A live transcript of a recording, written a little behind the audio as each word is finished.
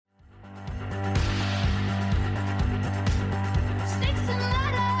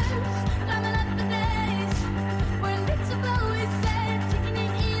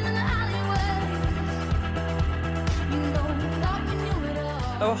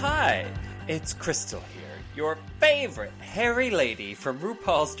hi! It's Crystal here, your favorite hairy lady from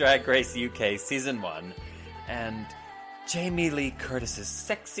RuPaul's Drag Race UK Season 1, and Jamie Lee Curtis's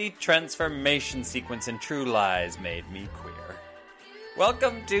sexy transformation sequence in True Lies made me queer.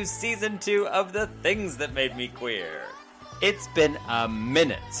 Welcome to Season 2 of The Things That Made Me Queer. It's been a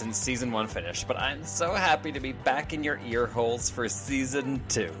minute since Season 1 finished, but I'm so happy to be back in your ear holes for Season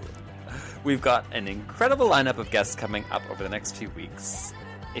 2. We've got an incredible lineup of guests coming up over the next few weeks.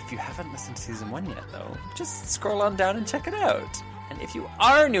 If you haven't listened to Season 1 yet, though, just scroll on down and check it out. And if you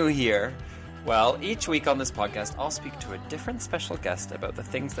are new here, well, each week on this podcast, I'll speak to a different special guest about the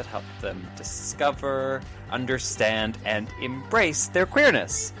things that help them discover, understand, and embrace their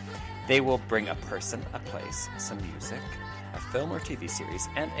queerness. They will bring a person, a place, some music, a film or TV series,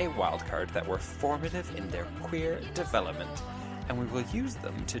 and a wildcard that were formative in their queer development, and we will use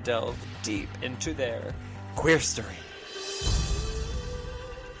them to delve deep into their queer story.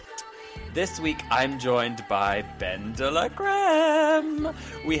 This week, I'm joined by Ben de la Creme.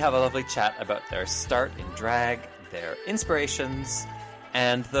 We have a lovely chat about their start in drag, their inspirations,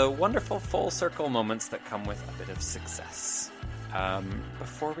 and the wonderful full circle moments that come with a bit of success.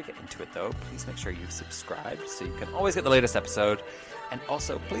 Before we get into it, though, please make sure you've subscribed so you can always get the latest episode. And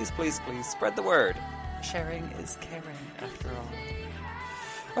also, please, please, please spread the word. Sharing is caring, after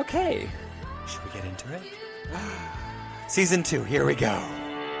all. Okay, should we get into it? Season 2, here we go.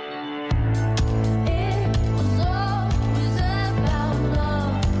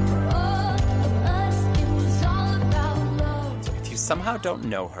 So if you somehow don't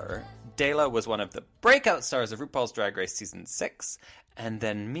know her, Dela was one of the breakout stars of RuPaul's Drag Race Season 6, and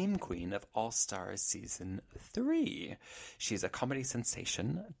then meme queen of All Stars Season 3. She's a comedy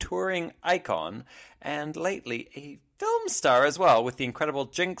sensation, touring icon, and lately a film star as well, with the incredible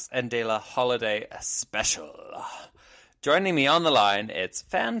Jinx and Dela Holiday Special. Joining me on the line, it's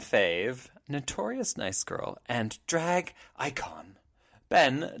fan fave, notorious nice girl, and drag icon,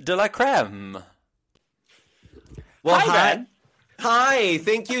 Ben de la Creme. Well, hi, Ben. Hi,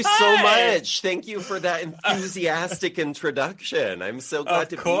 thank you so much. Thank you for that enthusiastic introduction. I'm so glad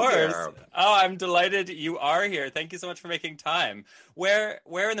to be here. Oh, I'm delighted you are here. Thank you so much for making time. Where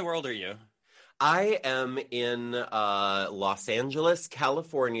in the world are you? I am in Los Angeles,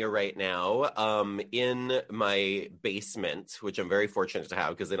 California right now, in my basement, which I'm very fortunate to have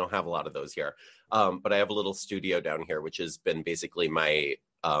because they don't have a lot of those here. But I have a little studio down here, which has been basically my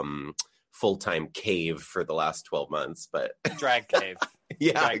full-time cave for the last 12 months. But drag cave.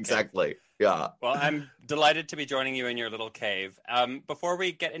 Yeah, drag exactly. Cave. Yeah. Well, I'm delighted to be joining you in your little cave. Before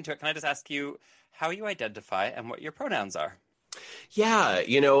we get into it, can I just ask you how you identify and what your pronouns are? Yeah,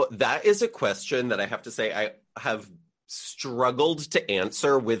 that is a question that I have to say I have struggled to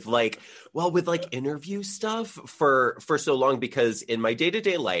answer with interview stuff for so long, because in my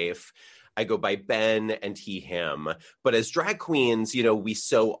day-to-day life, I go by Ben and he, him. But as drag queens, we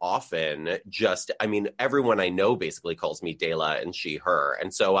so often everyone I know basically calls me Dela and she, her.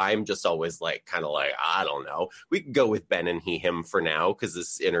 And so I'm just always I don't know. We can go with Ben and he, him for now, because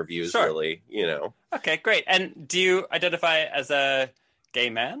this interview is really, Okay, great. And do you identify as a gay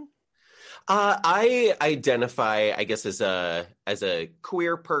man? I identify, I guess, as a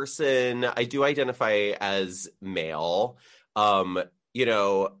queer person. I do identify as male.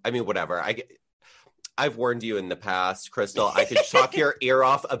 Whatever. I've warned you in the past, Crystal. I could talk your ear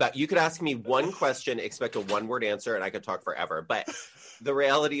off about, you could ask me one question, expect a one-word answer, and I could talk forever. But the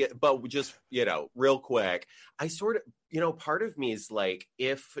reality, just, real quick, I sort of, part of me is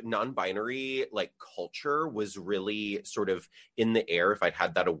if non-binary, culture was really sort of in the air, if I'd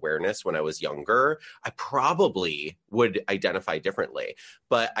had that awareness when I was younger, I probably would identify differently.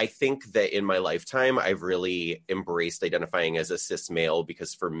 But I think that in my lifetime, I've really embraced identifying as a cis male,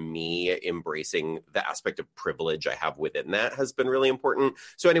 because for me, embracing the aspect of privilege I have within that has been really important.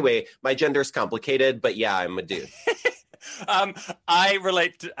 So anyway, my gender's complicated, but yeah, I'm a dude. I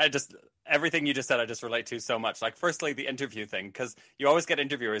relate to, everything you just said, I just relate to so much. Firstly, the interview thing, because you always get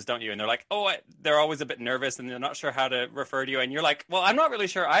interviewers, don't you? And they're like, they're always a bit nervous and they're not sure how to refer to you. And you're like, well, I'm not really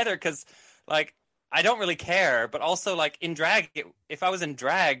sure either, because, I don't really care. But also, in drag, if I was in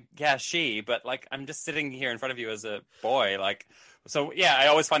drag, yeah, she. But, I'm just sitting here in front of you as a boy, So, yeah, I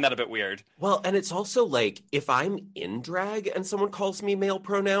always find that a bit weird. Well, and it's also if I'm in drag and someone calls me male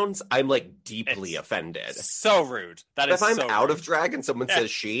pronouns, I'm deeply offended. So rude. If I'm out of drag and someone says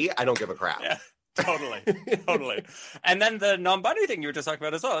she, I don't give a crap. Yeah, totally. Totally. And then the non-binary thing you were just talking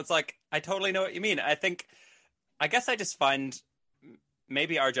about as well. It's I totally know what you mean. I guess I just find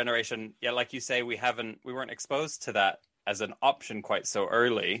maybe our generation, yeah, like you say, we weren't exposed to that as an option quite so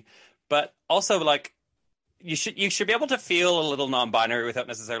early. But also you should be able to feel a little non-binary without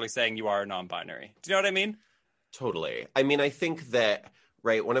necessarily saying you are non-binary. Do you know what I mean? Totally. I mean, I think that,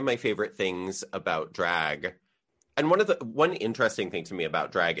 right, one of my favorite things about drag, and one interesting thing to me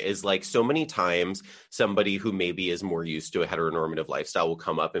about drag is like so many times somebody who maybe is more used to a heteronormative lifestyle will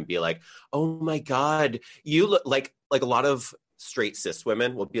come up and be like, "Oh my God, you look like a lot of straight cis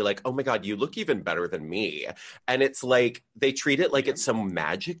women will be like, "Oh my God, you look even better than me." And it's like they treat it like it's some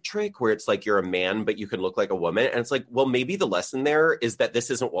magic trick where it's like you're a man but you can look like a woman. And it's like, well, maybe the lesson there is that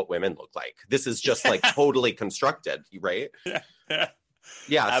this isn't what women look like. This is just like totally constructed, right? Yeah.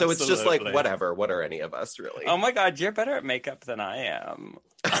 Yeah, so it's just like, Absolutely. whatever. What are any of us, really? Oh my God, you're better at makeup than I am.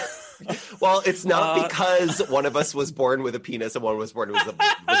 Well, it's not because one of us was born with a penis and one was born with a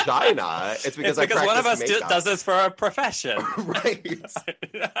vagina. It's because one of us makeup. does this for a profession. Right.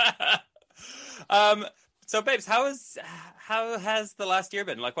 So, babes, how has the last year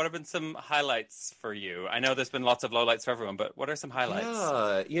been? Like, what have been some highlights for you? I know there's been lots of lowlights for everyone, but what are some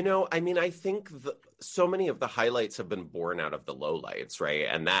highlights? Yeah, I mean, I think so many of the highlights have been born out of the lowlights, right?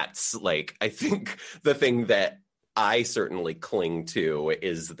 And that's like, I think the thing that I certainly cling to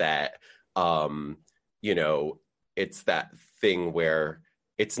is that, it's that thing where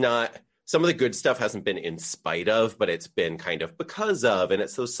it's not, some of the good stuff hasn't been in spite of, but it's been kind of because of, and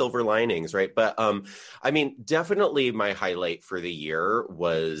it's those silver linings, right? But, I mean, definitely my highlight for the year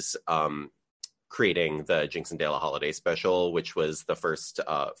was, creating the Jinx and Dale holiday special, which was the first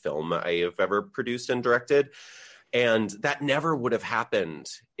film I have ever produced and directed. And that never would have happened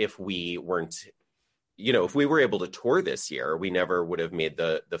if we weren't, if we were able to tour this year, we never would have made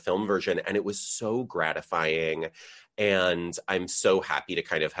the film version. And it was so gratifying. And I'm so happy to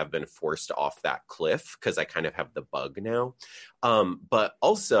kind of have been forced off that cliff because I kind of have the bug now. But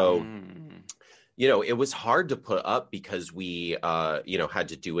also, it was hard to put up because we, had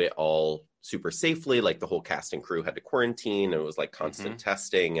to do it all super safely. Like the whole cast and crew had to quarantine. And it was like constant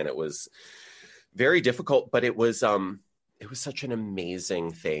testing, and it was very difficult. But it was such an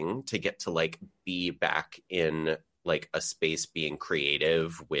amazing thing to get to like be back in like a space being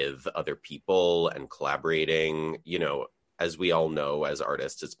creative with other people and collaborating. As we all know, as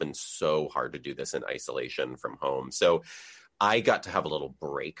artists, it's been so hard to do this in isolation from home. So I got to have a little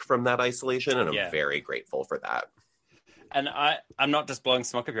break from that isolation, and I'm very grateful for that. And I'm not just blowing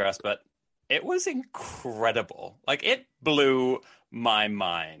smoke up your ass, but it was incredible. Like, it blew my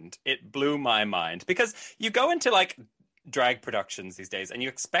mind. It blew my mind. Because you go into, like, drag productions these days, and you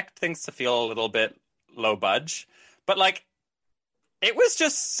expect things to feel a little bit low budge. But, like, it was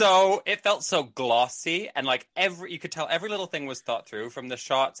just it felt so glossy, and like you could tell every little thing was thought through from the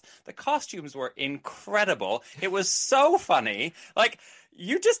shots. The costumes were incredible. It was so funny. Like,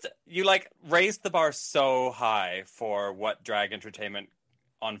 you raised the bar so high for what drag entertainment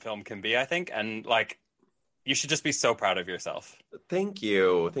on film can be, I think. And like, you should just be so proud of yourself. Thank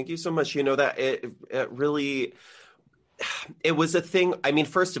you. Thank you so much. That it really, it was a thing. I mean,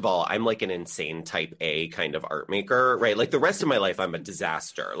 first of all, I'm like an insane type A kind of art maker, right? Like the rest of my life, I'm a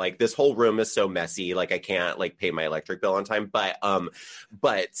disaster. Like this whole room is so messy. Like I can't like pay my electric bill on time. But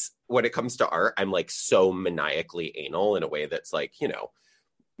when it comes to art, I'm like so maniacally anal in a way that's like,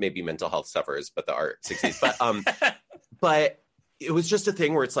 maybe mental health suffers, but the art succeeds. But it was just a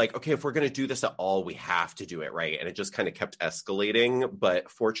thing where it's like, okay, if we're going to do this at all, we have to do it right. And it just kind of kept escalating. But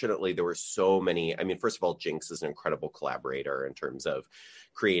fortunately, there were so many. I mean, first of all, Jinx is an incredible collaborator in terms of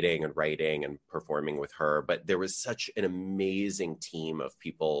creating and writing and performing with her. But there was such an amazing team of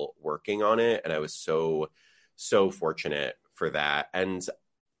people working on it. And I was so, so fortunate for that. And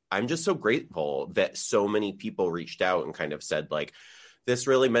I'm just so grateful that so many people reached out and kind of said, like, this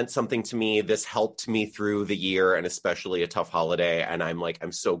really meant something to me. This helped me through the year, and especially a tough holiday. And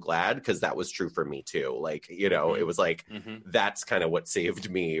I'm so glad, because that was true for me too. Like, it was like, that's kind of what saved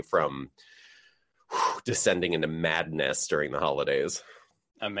me from descending into madness during the holidays.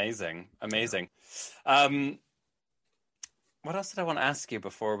 Amazing. What else did I want to ask you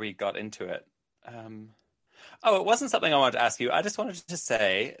before we got into it? It wasn't something I wanted to ask you. I just wanted to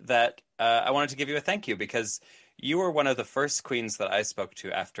say that I wanted to give you a thank you, because you were one of the first queens that I spoke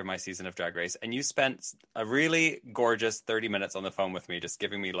to after my season of Drag Race, and you spent a really gorgeous 30 minutes on the phone with me, just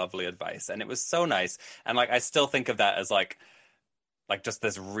giving me lovely advice, and it was so nice. And like, I still think of that as like just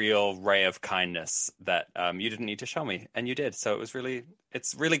this real ray of kindness that you didn't need to show me, and you did. So it's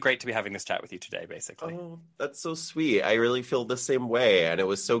really great to be having this chat with you today, basically. Oh, that's so sweet. I really feel the same way, and it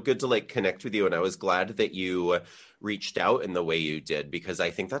was so good to like connect with you. And I was glad that you reached out in the way you did, because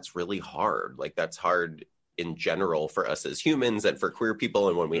I think that's really hard. Like, that's hard in general for us as humans and for queer people,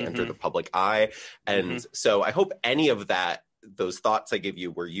 and when we enter the public eye. And so I hope any of that those thoughts I gave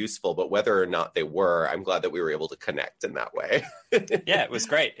you were useful, but whether or not they were, I'm glad that we were able to connect in that way. Yeah, it was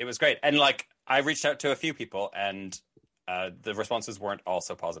great. It was great. And like, I reached out to a few people and the responses weren't all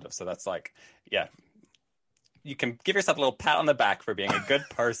so positive. So that's like, yeah, you can give yourself a little pat on the back for being a good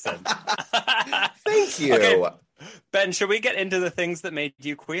person. Thank you. Okay, Ben, should we get into the things that made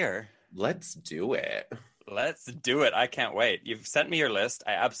you queer? Let's do it. Let's do it. I can't wait. You've sent me your list.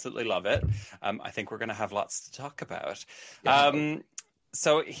 I absolutely love it. I think we're going to have lots to talk about. Yeah.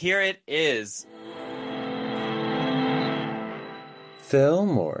 So here it is.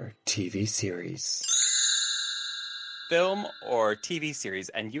 Film or TV series? Film or TV series,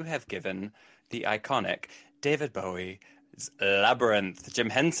 and you have given the iconic David Bowie's Labyrinth, Jim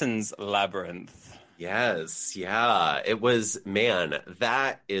Henson's Labyrinth. Yes, yeah. It was, man,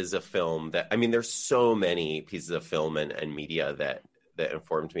 that is a film that, I mean, there's so many pieces of film and media that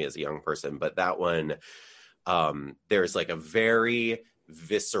informed me as a young person, but that one, there's like a very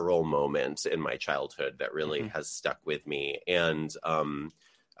visceral moment in my childhood that really has stuck with me. And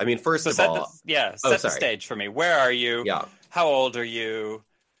I mean, first of all, set the stage for me. Where are you? Yeah. How old are you?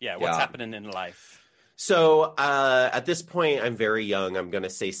 Yeah, what's happening in life? So at this point, I'm very young. I'm going to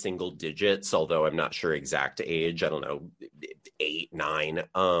say single digits, although I'm not sure exact age. I don't know, 8, 9.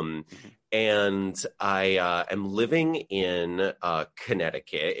 And I am living in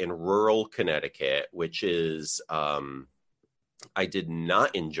Connecticut, in rural Connecticut, which is I did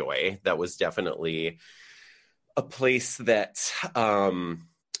not enjoy. That was definitely a place that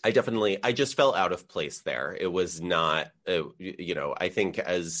I just felt out of place there. It was not, I think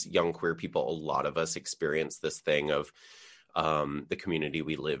as young queer people, a lot of us experience this thing of the community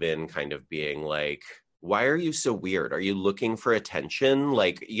we live in kind of being like, why are you so weird? Are you looking for attention?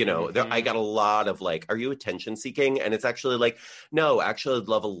 Like, I got a lot of like, are you attention seeking? And it's actually like, no, actually I'd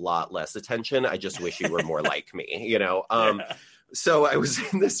love a lot less attention. I just wish you were more like me, So I was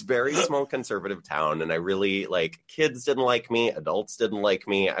in this very small conservative town, and I really, like, kids didn't like me, adults didn't like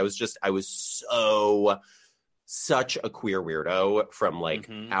me. I was such a queer weirdo from like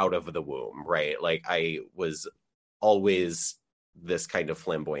out of the womb, right? Like I was always this kind of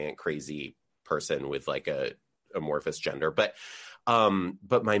flamboyant, crazy person with like a amorphous gender. But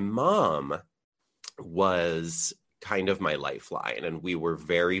my mom was kind of my lifeline, and we were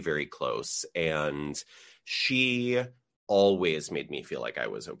very, very close. And she always made me feel like I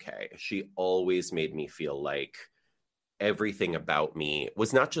was okay. She always made me feel like everything about me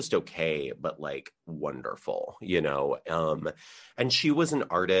was not just okay, but like wonderful, and she was an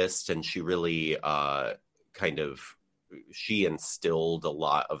artist, and she really she instilled a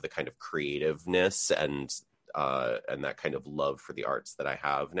lot of the kind of creativeness and that kind of love for the arts that I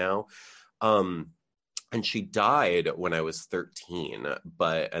have now. And she died when I was 13,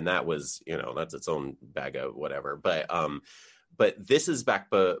 and that was, that's its own bag of whatever. But this is back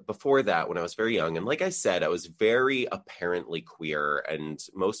before that, when I was very young. And like I said, I was very apparently queer, and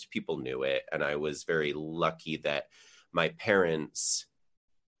most people knew it. And I was very lucky that my parents,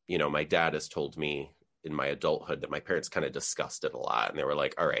 my dad has told me in my adulthood that my parents kind of discussed it a lot. And they were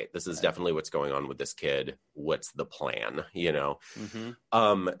like, all right, this is definitely what's going on with this kid. What's the plan?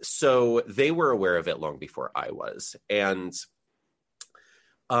 So they were aware of it long before I was. And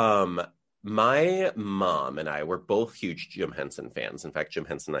my mom and I were both huge Jim Henson fans. In fact, Jim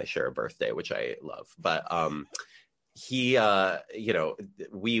Henson and I share a birthday, which I love. But he,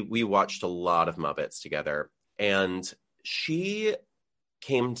 we watched a lot of Muppets together. And she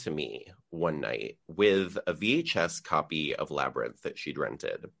came to me one night with a VHS copy of Labyrinth that she'd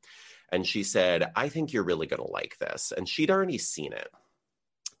rented. And she said, I think you're really going to like this. And she'd already seen it,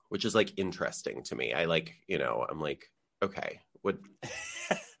 which is like interesting to me. I like, I'm like, okay, what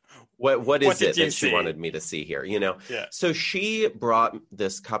is it that she wanted me to see here? Yeah. So she brought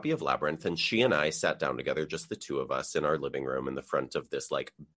this copy of Labyrinth, and she and I sat down together, just the two of us, in our living room in the front of this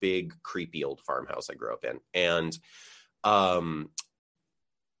like big, creepy old farmhouse I grew up in. And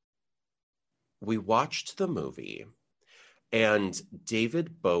we watched the movie, and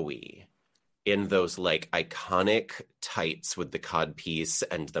David Bowie in those like iconic tights with the codpiece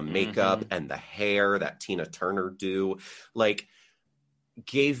and the makeup and the hair that Tina Turner do, like,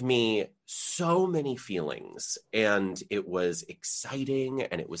 gave me so many feelings. And it was exciting,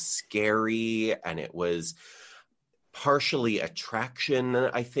 and it was scary, and it was partially attraction,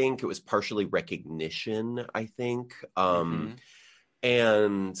 I think. It was partially recognition, I think. And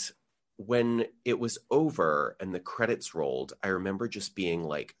when it was over and the credits rolled, I remember just being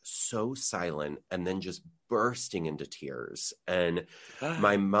like so silent, and then just bursting into tears. And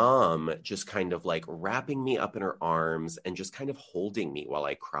my mom just kind of like wrapping me up in her arms and just kind of holding me while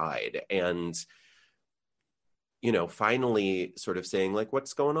I cried. And finally sort of saying like,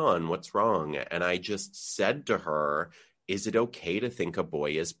 what's going on? What's wrong? And I just said to her, is it okay to think a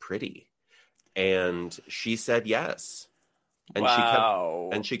boy is pretty? And she said yes. And Wow.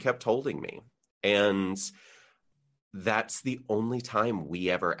 she kept holding me. And that's the only time we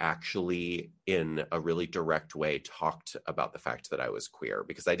ever actually, in a really direct way, talked about the fact that I was queer,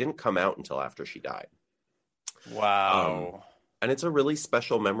 because I didn't come out until after she died. Wow. And it's a really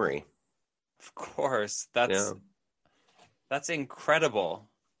special memory. Of course. Yeah. That's incredible.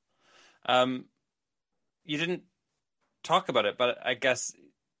 Um, you didn't talk about it, but I guess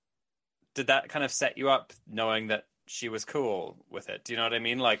did that kind of set you up knowing that she was cool with it? Do you know what I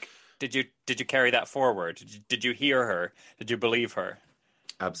mean? Like, did you carry that forward? Did you hear her? Did you believe her?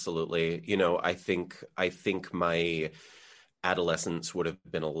 Absolutely. I think my adolescence would have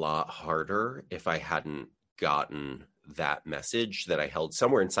been a lot harder if I hadn't gotten that message that I held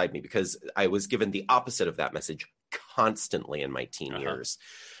somewhere inside me, because I was given the opposite of that message constantly in my teen years.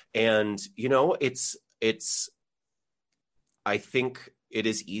 And it's I think it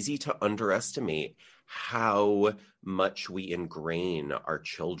is easy to underestimate how much we ingrain our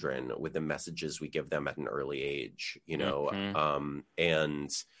children with the messages we give them at an early age, and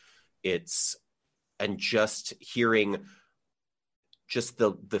it's, and just hearing just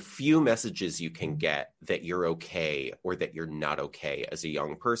the few messages you can get that you're okay or that you're not okay as a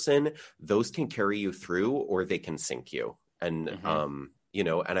young person, those can carry you through or they can sink you. And, and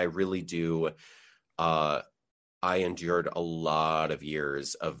I really do, I endured a lot of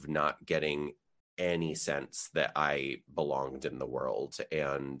years of not getting any sense that I belonged in the world.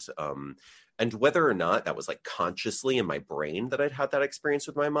 And whether or not that was like consciously in my brain that I'd had that experience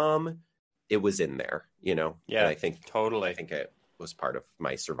with my mom, it was in there, Yeah, and I think totally. it was part of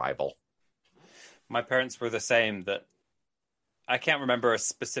my survival. My parents were the same. That I can't remember a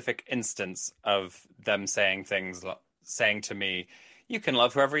specific instance of them saying saying to me, "You can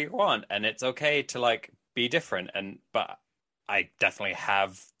love whoever you want, and it's okay to like be different." But I definitely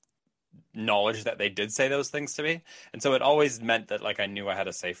have knowledge that they did say those things to me, and so it always meant that like I knew I had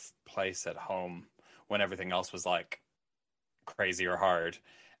a safe place at home when everything else was like crazy or hard,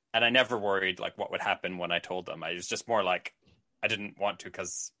 and I never worried like what would happen when I told them. I was just more like I didn't want to,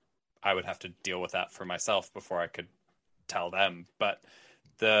 because I would have to deal with that for myself before I could tell them. But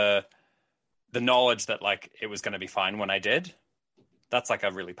the knowledge that like it was going to be fine when I did, that's like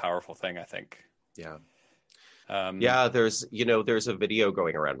a really powerful thing, I think. Yeah. Yeah, there's a video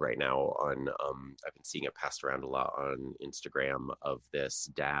going around right now on, I've been seeing it passed around a lot on Instagram, of this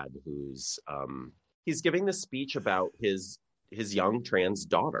dad who's, he's giving this speech about his young trans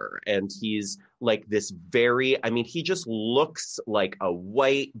daughter. And he's like this he just looks like a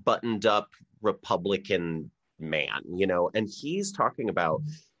white buttoned up Republican man, and he's talking about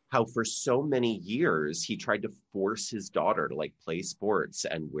how for so many years he tried to force his daughter to like play sports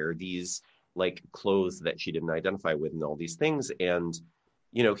and wear these like clothes that she didn't identify with and all these things. And,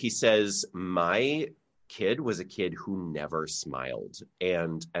 he says, my kid was a kid who never smiled.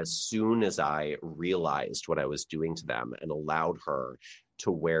 And as soon as I realized what I was doing to them and allowed her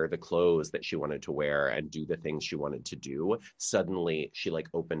to wear the clothes that she wanted to wear and do the things she wanted to do, suddenly she like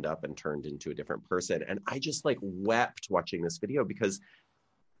opened up and turned into a different person. And I just like wept watching this video, because,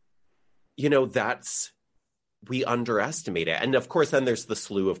 we underestimate it. And of course, then there's the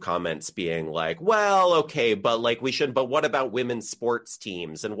slew of comments being like, well, okay, but like but what about women's sports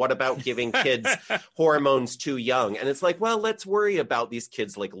teams? And what about giving kids hormones too young? And it's like, well, let's worry about these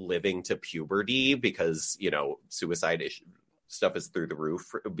kids like living to puberty, because, suicide stuff is through the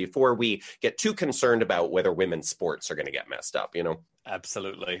roof, before we get too concerned about whether women's sports are going to get messed up,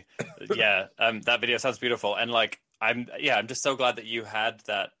 Absolutely. Yeah. That video sounds beautiful. And like, I'm just so glad that you had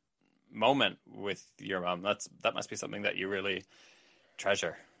that moment with your mom. That must be something that you really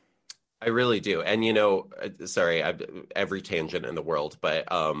treasure. I really do. And sorry, every tangent in the world,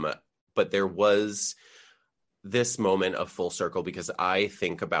 but there was this moment of full circle, because I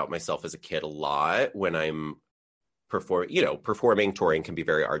think about myself as a kid a lot when I'm performing. Touring can be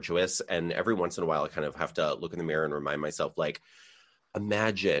very arduous, and every once in a while I kind of have to look in the mirror and remind myself, like,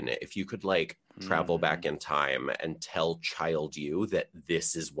 imagine if you could like travel back in time and tell child you that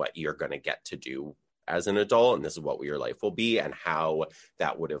this is what you're going to get to do as an adult, and this is what your life will be, and how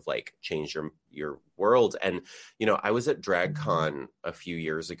that would have like changed your world. And I was at DragCon a few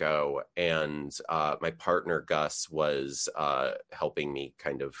years ago, and my partner Gus was helping me,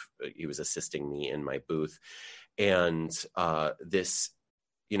 he was assisting me in my booth. And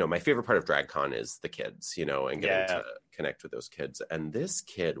my favorite part of DragCon is the kids, and getting to connect with those kids. And this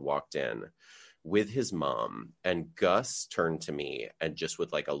kid walked in with his mom, and Gus turned to me and just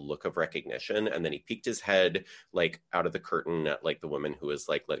with like a look of recognition, and then he peeked his head like out of the curtain at like the woman who was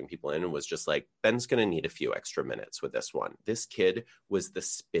like letting people in and was just like, Ben's gonna need a few extra minutes with this one. This kid was the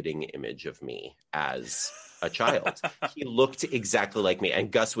spitting image of me as a child. He looked exactly like me,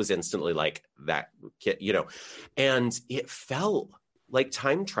 and Gus was instantly like that kid, you know, and it felt like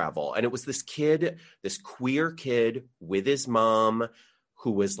time travel. And it was this kid, this queer kid with his mom,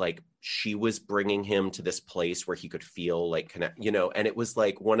 who was like, she was bringing him to this place where he could feel like connect, you know, and it was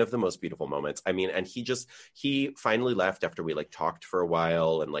like one of the most beautiful moments. I mean, and he finally left after we like talked for a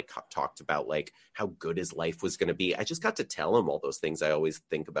while and like talked about like how good his life was going to be. I just got to tell him all those things I always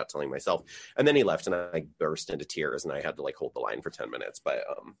think about telling myself. And then he left and I burst into tears and I had to like hold the line for 10 minutes, but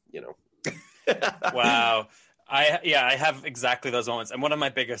you know. Wow. I have exactly those moments. And one of my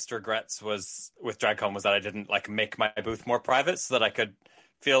biggest regrets was with DragCon was that I didn't like make my booth more private so that I could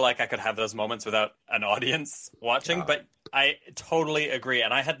feel like I could have those moments without an audience watching. Yeah. But I totally agree.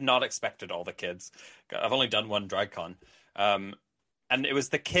 And I had not expected all the kids. I've only done one DragCon. And it was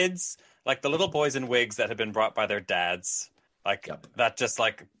the kids, like the little boys in wigs that had been brought by their dads. Like that just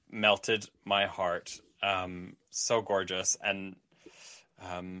like melted my heart. So gorgeous. And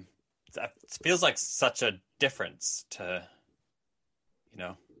that feels like such a difference to,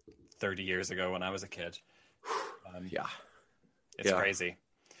 30 years ago when I was a kid. It's crazy.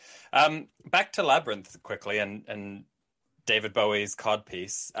 Back to Labyrinth quickly and David Bowie's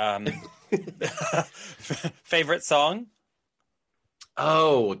Codpiece. Favorite song?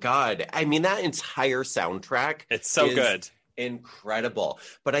 Oh God. I mean, that entire soundtrack. It's so good. Incredible.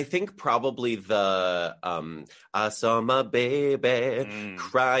 But I think probably the I saw my baby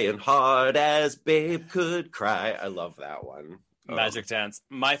crying hard as babe could cry. I love that one. Magic Dance.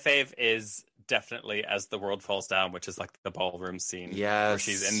 My fave is definitely As the World Falls Down, which is like the ballroom scene. Yes.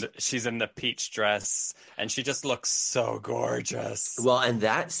 Where she's in the peach dress and she just looks so gorgeous. Well, and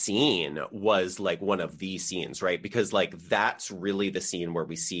that scene was like one of the scenes, right? Because like that's really the scene where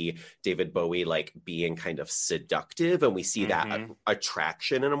we see David Bowie like being kind of seductive, and we see that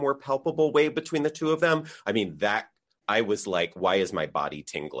attraction in a more palpable way between the two of them. I mean, that I was like, why is my body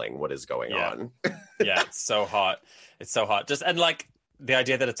tingling? What is going on? Yeah, it's so hot. It's so hot. Just and like the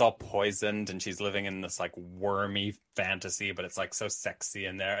idea that it's all poisoned and she's living in this like wormy fantasy, but it's like so sexy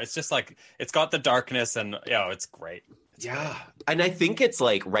in there. It's just like, it's got the darkness and it's great. It's great. And I think it's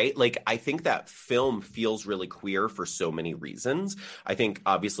like, right. Like, I think that film feels really queer for so many reasons. I think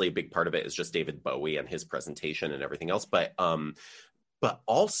obviously a big part of it is just David Bowie and his presentation and everything else. But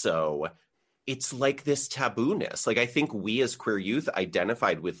also it's like this taboo-ness. Like, I think we as queer youth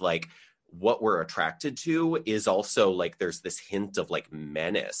identified with like, what we're attracted to is also like there's this hint of like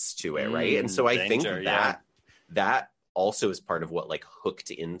menace to it, right? And so I think that also is part of what like hooked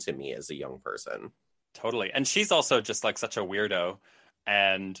into me as a young person. Totally. And she's also just like such a weirdo,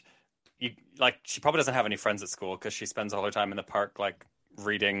 and she probably doesn't have any friends at school because she spends all her time in the park like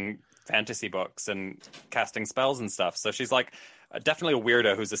reading fantasy books and casting spells and stuff. So she's like definitely a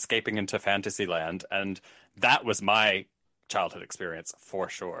weirdo who's escaping into fantasy land, and that was my childhood experience for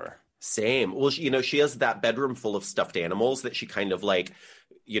sure. Same. Well, she has that bedroom full of stuffed animals that she kind of like,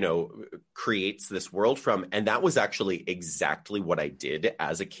 creates this world from. And that was actually exactly what I did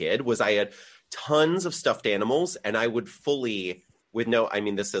as a kid. Was I had tons of stuffed animals, and I would fully,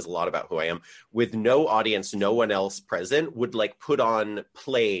 this says a lot about who I am, with no audience, no one else present, would like put on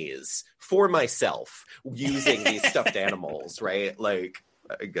plays for myself using these stuffed animals, right? Like,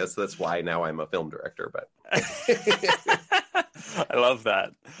 I guess that's why now I'm a film director, but I love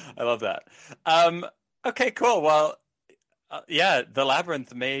that. Okay, cool. Well, The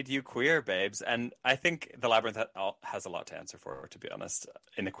Labyrinth made you queer, babes. And I think The Labyrinth has a lot to answer for, to be honest,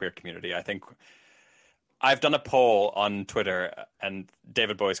 in the queer community. I think I've done a poll on Twitter and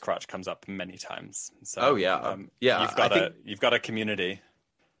David Bowie's crotch comes up many times. So, you've got a community.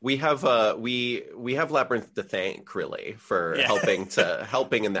 We have Labyrinth to thank, really, for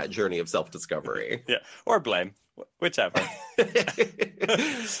helping in that journey of self-discovery. Yeah, or blame, whichever.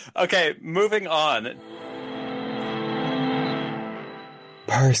 Okay, moving on.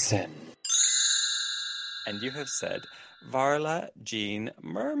 Person. And you have said Varla Jean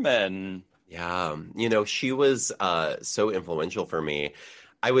Merman. Yeah, she was so influential for me.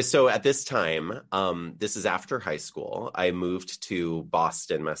 At this time, this is after high school, I moved to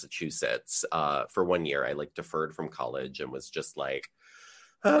Boston, Massachusetts, for 1 year. I like deferred from college and was just like,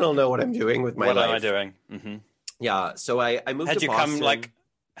 I don't know what I'm doing with my life. What am I doing? Mm-hmm. Yeah. So I moved to Boston.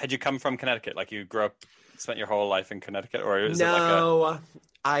 Had you come from Connecticut? Like you grew up spent your whole life in Connecticut, or is it like a... No,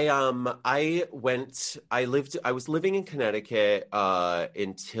 I was living in Connecticut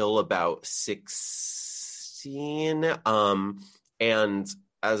until about 16. And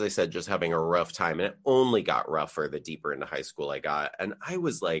as I said, just having a rough time. And it only got rougher the deeper into high school I got. And I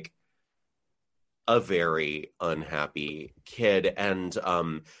was like a very unhappy kid. And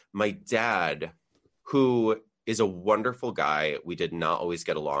my dad, who is a wonderful guy, we did not always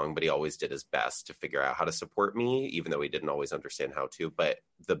get along, but he always did his best to figure out how to support me, even though he didn't always understand how to. But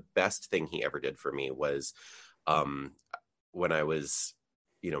the best thing he ever did for me was when I was,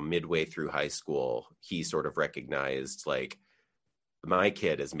 midway through high school, he sort of recognized, like, my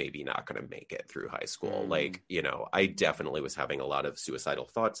kid is maybe not going to make it through high school. Like, I definitely was having a lot of suicidal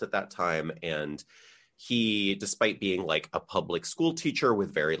thoughts at that time. And he, despite being like a public school teacher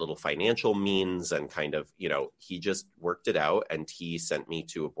with very little financial means and kind of, he just worked it out, and he sent me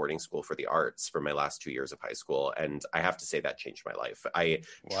to a boarding school for the arts for my last 2 years of high school. And I have to say that changed my life. I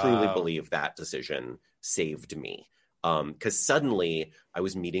truly believe that decision saved me. Because suddenly I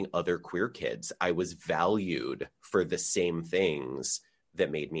was meeting other queer kids. I was valued for the same things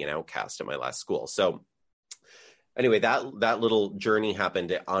that made me an outcast at my last school. So anyway, that little journey happened.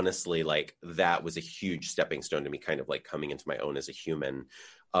 It honestly, like, that was a huge stepping stone to me kind of like coming into my own as a human.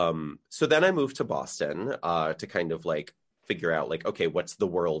 So then I moved to Boston to kind of like figure out, like, okay, what's the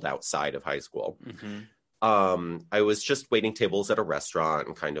world outside of high school? Mm-hmm. I was just waiting tables at a restaurant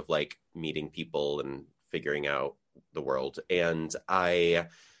and kind of like meeting people and figuring out the world. And I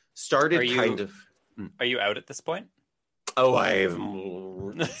started Are you out at this point? Oh,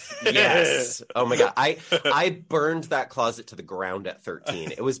 yes. Oh my God. I burned that closet to the ground at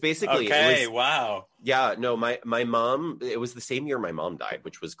 13. It was basically, wow. Yeah, no, my mom, it was the same year my mom died,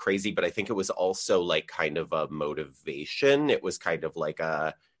 which was crazy, but I think it was also like kind of a motivation. It was kind of like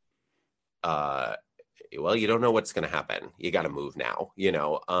well, you don't know what's going to happen. You got to move now,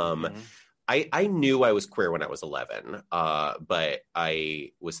 Mm-hmm. I knew I was queer when I was 11, but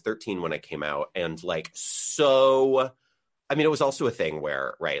I was 13 when I came out. And like, so, I mean, it was also a thing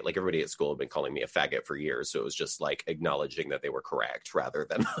where, right, like everybody at school had been calling me a faggot for years. So it was just like acknowledging that they were correct rather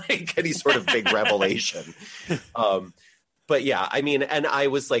than like any sort of big revelation. But yeah, I mean, and I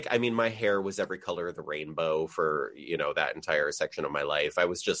was like, I mean, my hair was every color of the rainbow for, that entire section of my life. I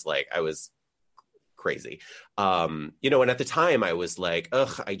was just like, I was crazy. And at the time I was like,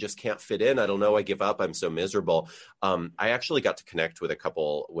 ugh, I just can't fit in. I don't know. I give up. I'm so miserable. I actually got to connect with a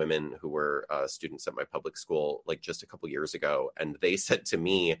couple women who were students at my public school, like just a couple years ago. And they said to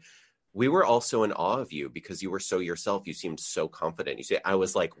me, we were also in awe of you because you were so yourself. You seemed so confident. I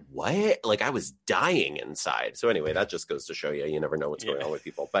was like, what? Like I was dying inside. So anyway, that just goes to show you never know what's going on with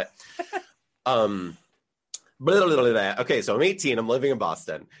people. But, okay. So I'm 18, I'm living in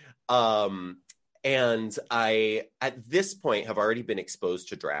Boston. And I, at this point, have already been exposed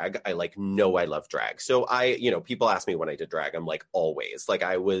to drag. I know I love drag. So people ask me when I did drag. I'm like, always. Like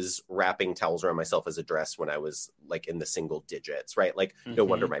I was wrapping towels around myself as a dress when I was like in the single digits, right? Like no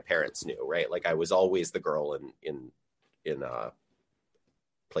wonder my parents knew, right? Like I was always the girl in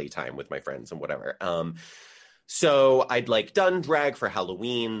playtime with my friends and whatever. So I'd like done drag for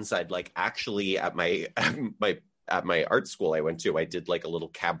Halloweens. I'd like actually at my art school I went to, I did like a little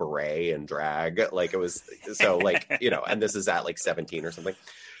cabaret and drag. Like it was so like, and this is at like 17 or something.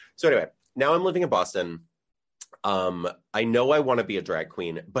 So anyway, now I'm living in Boston. I know I want to be a drag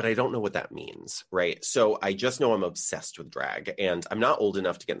queen, but I don't know what that means. Right. So I just know I'm obsessed with drag, and I'm not old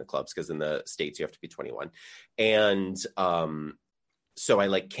enough to get in the clubs because in the States you have to be 21. And, so I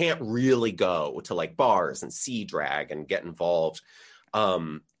like can't really go to like bars and see drag and get involved.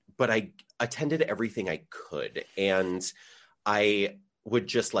 But I attended everything I could, and I would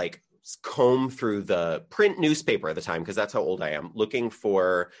just like comb through the print newspaper at the time, because that's how old I am, looking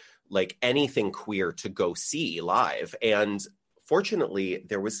for like anything queer to go see live. And fortunately,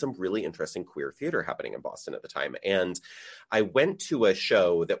 there was some really interesting queer theater happening in Boston at the time. And I went to a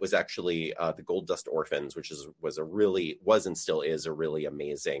show that was actually the Gold Dust Orphans, which was and still is a really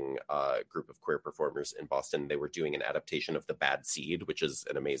amazing group of queer performers in Boston. They were doing an adaptation of The Bad Seed, which is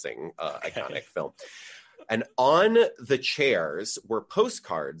an amazing, iconic film. And on the chairs were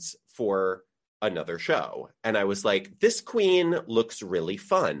postcards for another show. And I was like, this queen looks really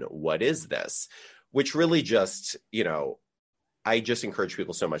fun. What is this? Which really just, I just encourage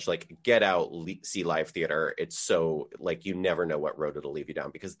people so much, like, get out, see live theater. It's so, like, you never know what road it'll leave you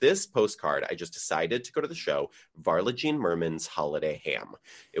down. Because this postcard, I just decided to go to the show, Varla Jean Merman's Holiday Ham.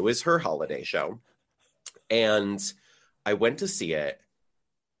 It was her holiday show. And I went to see it.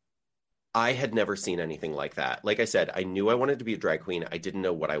 I had never seen anything like that. Like I said, I knew I wanted to be a drag queen. I didn't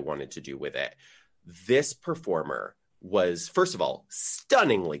know what I wanted to do with it. This performer was, first of all,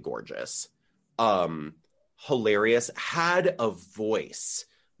 stunningly gorgeous, hilarious, had a voice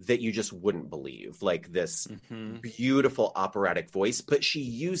that you just wouldn't believe, like this beautiful operatic voice, but she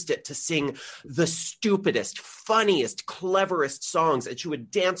used it to sing the stupidest, funniest, cleverest songs, and she would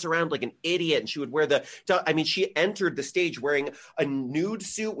dance around like an idiot, and she would wear she entered the stage wearing a nude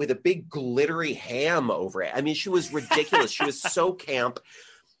suit with a big glittery ham over it. I mean, she was ridiculous. She was so camp.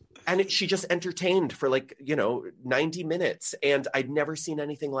 And she just entertained for 90 minutes. And I'd never seen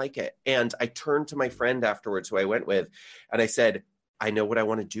anything like it. And I turned to my friend afterwards, who I went with, and I said, I know what I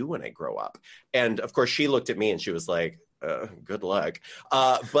want to do when I grow up. And of course, she looked at me and she was like, good luck.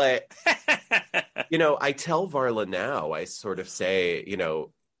 But, I tell Varla now, I sort of say,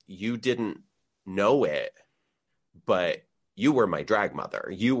 you didn't know it, but you were my drag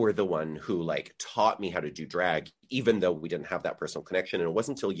mother. You were the one who taught me how to do drag, even though we didn't have that personal connection. And it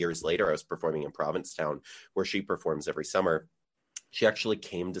wasn't until years later I was performing in Provincetown, where she performs every summer. She actually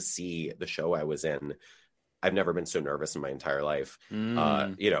came to see the show I was in. I've never been so nervous in my entire life.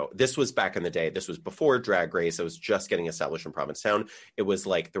 This was back in the day. This was before Drag Race. I was just getting established in Provincetown. It was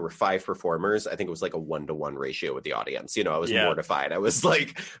there were 5 performers. I think it was a 1-to-1 ratio with the audience. I was mortified. I was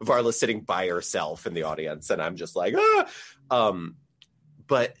Varla sitting by herself in the audience, and I'm just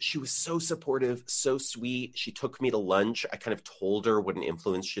but she was so supportive, so sweet. She took me to lunch. I kind of told her what an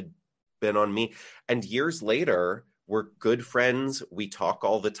influence she'd been on me. And years later, we're good friends. We talk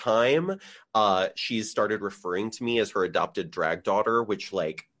all the time. She's started referring to me as her adopted drag daughter, which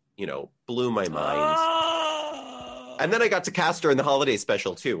blew my mind. Oh! And then I got to cast her in the holiday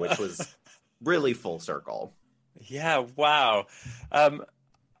special too, which was really full circle. Yeah. Wow. There's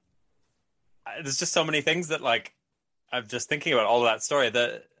just so many things that I'm just thinking about all of that story.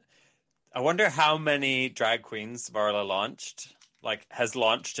 I wonder how many drag queens Varla has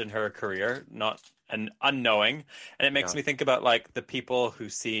launched in her career, not and unknowing. And it makes me think about the people who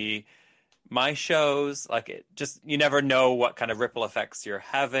see my shows, you never know what kind of ripple effects you're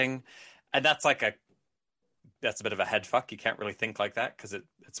having. And that's that's a bit of a head fuck. You can't really think like that because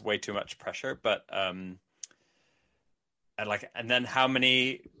it's way too much pressure. But and then how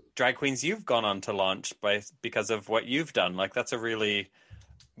many drag queens you've gone on to launch because of what you've done. That's a really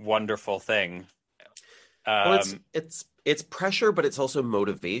wonderful thing. Well, it's pressure, but it's also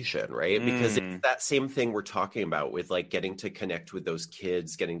motivation, right? Because it's that same thing we're talking about with getting to connect with those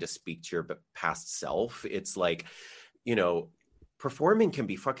kids, getting to speak to your past self. It's performing can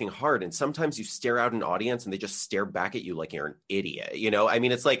be fucking hard. And sometimes you stare out an audience and they just stare back at you like you're an idiot. I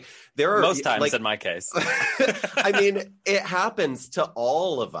mean, it's there are most times in my case. I mean, it happens to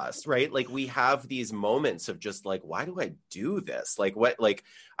all of us, right? We have these moments of just why do I do this? What,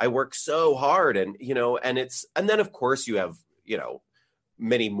 I work so hard and, and then of course you have,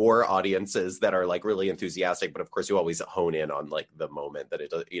 many more audiences that are really enthusiastic, but of course you always hone in on the moment that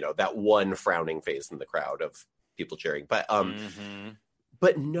it, that one frowning face in the crowd of people cheering. But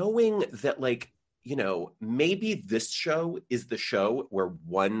but knowing that maybe this show is the show where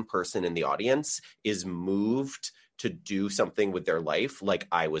one person in the audience is moved to do something with their life,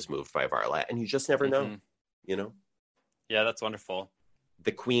 I was moved by Varla, and you just never know. Yeah, that's wonderful.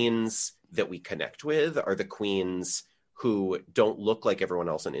 The queens that we connect with are the queens who don't look like everyone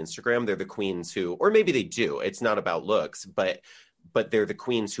else on Instagram. They're the queens who, or maybe they do, it's not about looks, but they're the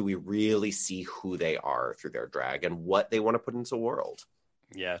queens who we really see who they are through their drag and what they want to put into the world.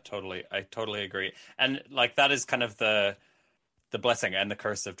 Yeah, totally. I totally agree. And that is kind of the blessing and the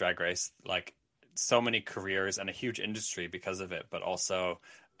curse of Drag Race. So many careers and a huge industry because of it, but also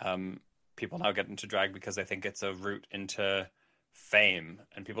people now get into drag because they think it's a route into fame,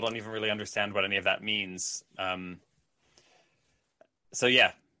 and people don't even really understand what any of that means. So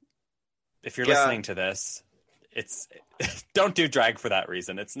yeah, if you're listening to this, don't do drag for that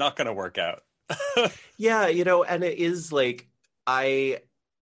reason. It's not going to work out. Yeah, and it is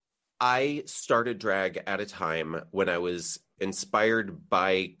I started drag at a time when I was inspired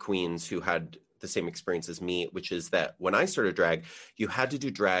by queens who had the same experience as me, which is that when I started drag, you had to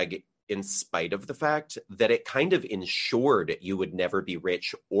do drag in spite of the fact that it kind of ensured you would never be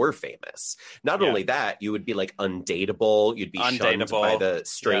rich or famous. Not only that, you would be undateable, you'd be shunned by the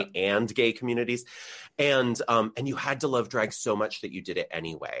straight and gay communities. And you had to love drag so much that you did it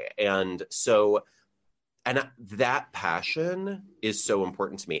anyway. And so, and that passion is so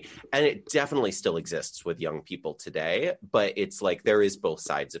important to me. And it definitely still exists with young people today, but it's there is both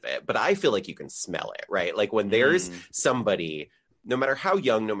sides of it. But I feel you can smell it, right? When there's somebody, no matter how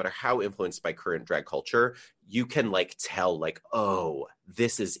young, no matter how influenced by current drag culture, you can tell oh,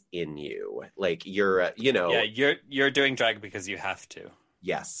 this is in you. You're, Yeah, you're doing drag because you have to.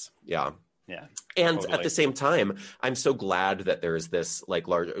 Yes. Yeah. Yeah. And Totally. at the same time, I'm so glad that there's this like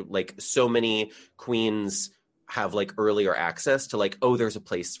large, like so many queens have like earlier access to like, oh, there's a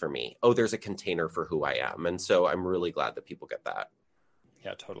place for me. Oh, there's a container for who I am. And so I'm really glad that people get that.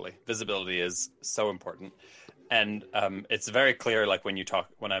 Yeah, totally. Visibility is so important. And it's very clear, like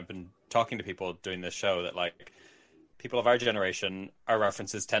when I've been talking to people doing this show, that like people of our generation, our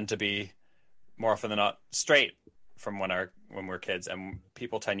references tend to be more often than not straight from when we're kids, and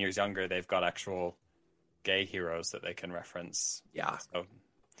people 10 years younger, they've got actual gay heroes that they can reference. Yeah. So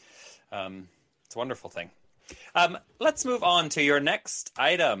it's a wonderful thing. Let's move on to your next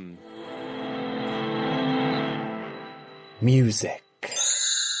item. Music.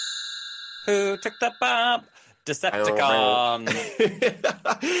 Who took the bomb? Decepticon.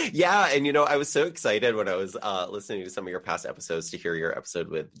 Yeah, and you know, I was so excited when I was listening to some of your past episodes to hear your episode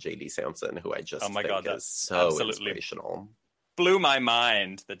with JD Samson, who I just think is so inspirational. Blew my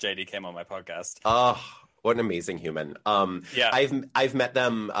mind that JD came on my podcast. Oh, what an amazing human. Yeah. I've met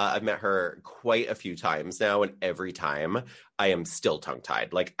them, I've met her quite a few times now, and every time I am still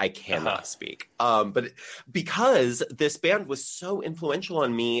tongue-tied. Like I cannot speak. But because this band was so influential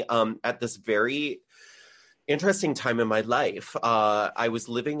on me at this very interesting time in my life. I was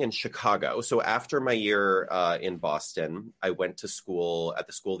living in Chicago. So after my year in Boston, I went to school at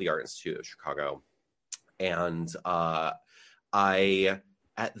the School of the Art Institute of Chicago. And I,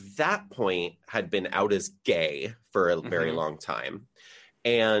 at that point, had been out as gay for a very long time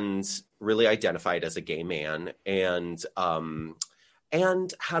and really identified as a gay man, and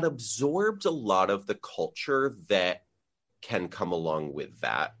had absorbed a lot of the culture that can come along with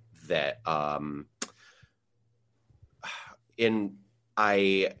that.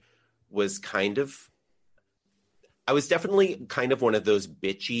 I was definitely kind of one of those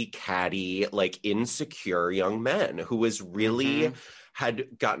bitchy, catty, like insecure young men who was really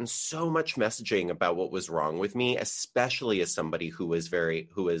had gotten so much messaging about what was wrong with me, especially as somebody who was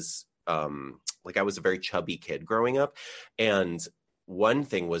like I was a very chubby kid growing up. And one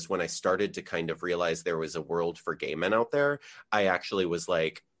thing was when I started to kind of realize there was a world for gay men out there, I actually was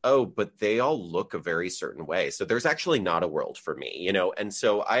like, oh, but they all look a very certain way. So there's actually not a world for me, you know? And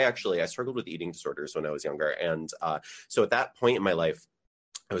so I struggled with eating disorders when I was younger. And so at that point in my life,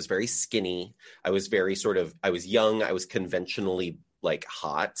 I was very skinny. I was young. I was conventionally like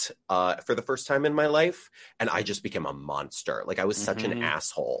hot for the first time in my life. And I just became a monster. Like I was such an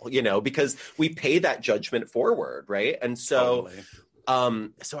asshole, you know, because we pay that judgment forward. Right. And so,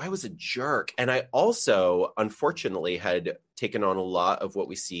 so I was a jerk. And I also, unfortunately, had taken on a lot of what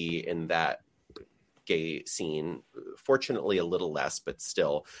we see in that gay scene, fortunately a little less, but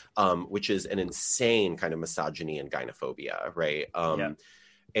still, which is an insane kind of misogyny and gynophobia, right?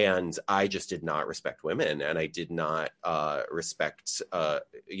 And I just did not respect women, and I did not respect,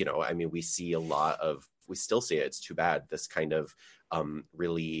 you know, I mean, we still see it, it's too bad, this kind of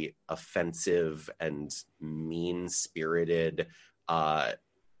really offensive and mean-spirited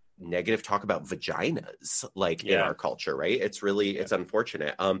negative talk about vaginas, like in our culture, right? It's really, it's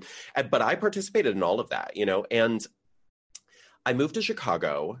unfortunate. But I participated in all of that, you know, and I moved to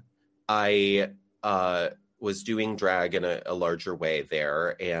Chicago. I was doing drag in a larger way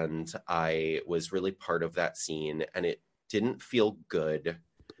there, and I was really part of that scene, and it didn't feel good.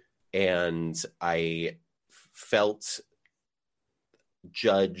 And I felt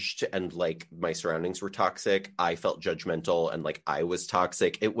judged, and like my surroundings were toxic. I felt judgmental, and like I was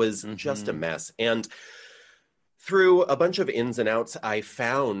toxic. It was just a mess. And through a bunch of ins and outs, I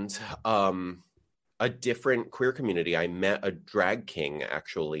found a different queer community. I met a drag king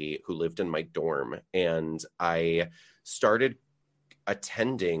actually who lived in my dorm, and I started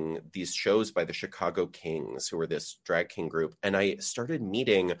attending these shows by the Chicago Kings, who were this drag king group. And I started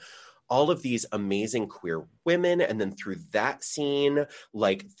meeting all of these amazing queer women. And then through that scene,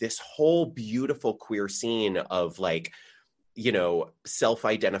 like this whole beautiful queer scene of like, you know,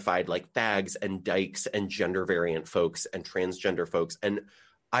 self-identified like fags and dykes and gender variant folks and transgender folks. And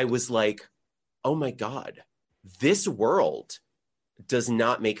I was like, oh my God, this world does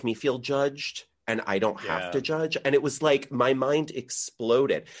not make me feel judged, and I don't have to judge. And it was like my mind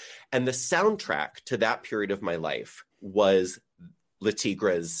exploded. And the soundtrack to that period of my life was Le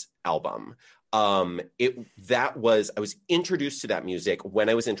Tigre's album. I was introduced to that music when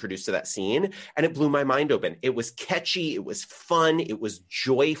I was introduced to that scene, and it blew my mind open. It was catchy, it was fun, it was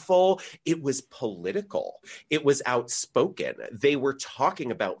joyful, it was political, it was outspoken. They were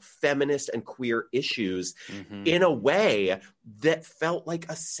talking about feminist and queer issues in a way that felt like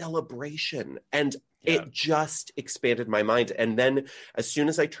a celebration, and it just expanded my mind. And then as soon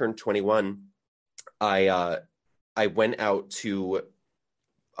as I turned 21, I went out to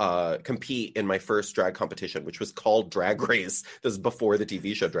compete in my first drag competition, which was called Drag Race. This is before the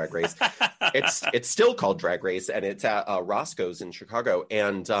TV show Drag Race. It's still called Drag Race, and it's at Roscoe's in Chicago,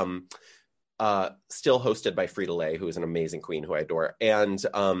 and still hosted by Frida-Lay, who is an amazing queen who I adore. And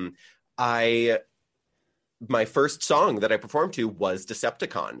my first song that I performed to was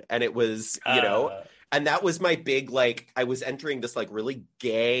Decepticon, and it was, and that was my big, like, I was entering this, like, really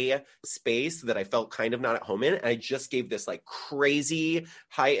gay space that I felt kind of not at home in. And I just gave this, like, crazy,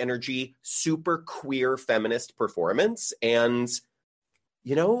 high energy, super queer feminist performance. And,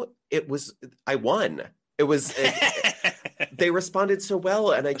 I won. They responded so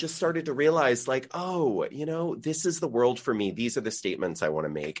well. And I just started to realize, like, oh, this is the world for me. These are the statements I want to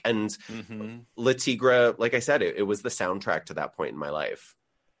make. And Le Tigre, like I said, it was the soundtrack to that point in my life.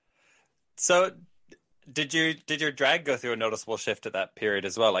 So did your drag go through a noticeable shift at that period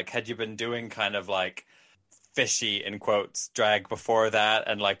as well? Like, had you been doing kind of like fishy, in quotes, drag before that?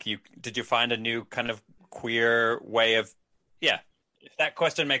 And like, did you find a new kind of queer way of, if that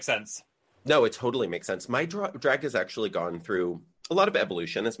question makes sense. No, it totally makes sense. My drag has actually gone through a lot of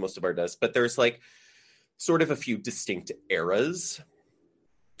evolution, as most of our does, but there's like sort of a few distinct eras.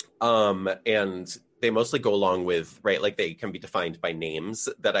 And they mostly go along with, right, like they can be defined by names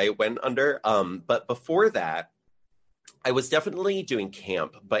that I went under. But before that, I was definitely doing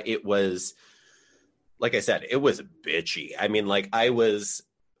camp, but it was, like I said, it was bitchy. I mean, like I was,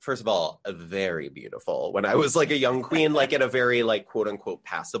 first of all, very beautiful when I was like a young queen, like in a very like quote unquote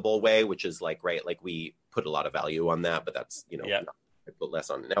passable way, which is like, right, like we put a lot of value on that, but that's, I put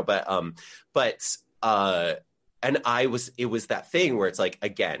less on it now. And it was that thing where it's like,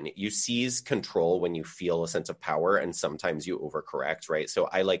 again, you seize control when you feel a sense of power, and sometimes you overcorrect, right? So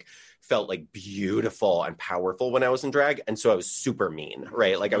I like felt like beautiful and powerful when I was in drag. And so I was super mean,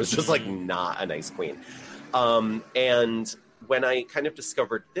 right? Like I was just like not a nice queen. And when I kind of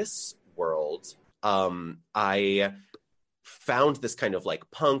discovered this world, I found this kind of like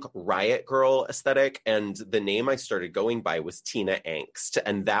punk riot girl aesthetic, and the name I started going by was Tina Angst,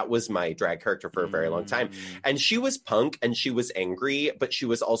 and that was my drag character for a very long time. And she was punk and she was angry, but she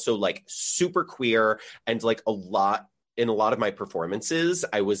was also like super queer, and like in a lot of my performances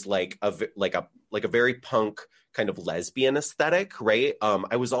I was like a very punk kind of lesbian aesthetic, right?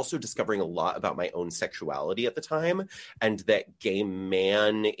 I was also discovering a lot about my own sexuality at the time, and that gay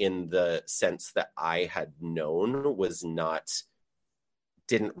man in the sense that I had known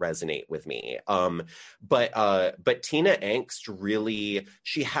didn't resonate with me. But Tina Angst really,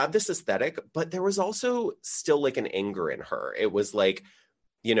 she had this aesthetic, but there was also still like an anger in her. It was like,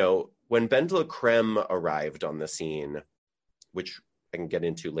 when Bendela Creme arrived on the scene, which I can get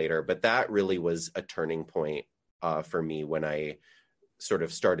into later, but that really was a turning point for me when I sort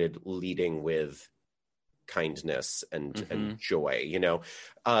of started leading with kindness and joy.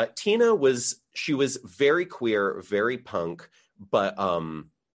 Tina was very queer, very punk, but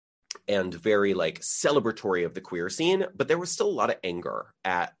and very like celebratory of the queer scene, but there was still a lot of anger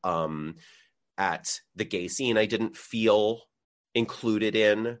at the gay scene. I didn't feel included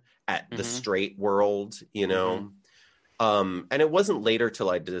in at the straight world, and it wasn't later till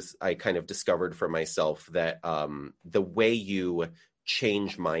I kind of discovered for myself that the way you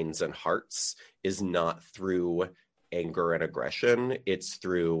change minds and hearts is not through anger and aggression. It's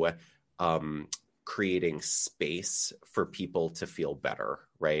through creating space for people to feel better,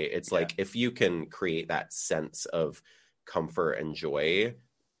 right? It's like if you can create that sense of comfort and joy,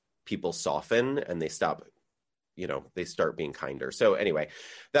 people soften and they stop, they start being kinder. So anyway,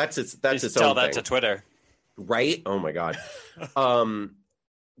 that's its own thing. Tell that to Twitter. Right? Oh my God.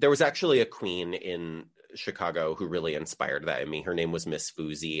 There was actually a queen in Chicago who really inspired that in me. Her name was Miss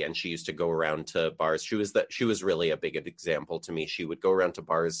Foozy, and she used to go around to bars. She was really a big example to me. She would go around to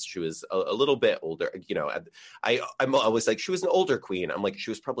bars. She was a little bit older, I'm always like, she was an older queen. I'm like,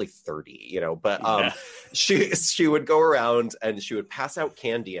 she was probably 30, but she would go around and she would pass out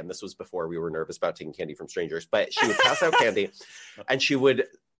candy. And this was before we were nervous about taking candy from strangers, but she would pass out candy and she would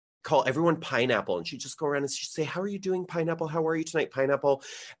call everyone Pineapple, and she'd just go around and she'd say, "How are you doing, Pineapple? How are you tonight, Pineapple?"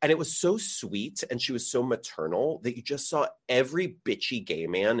 And it was so sweet, and she was so maternal that you just saw every bitchy gay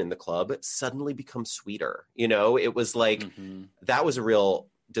man in the club suddenly become sweeter. It was like that was a real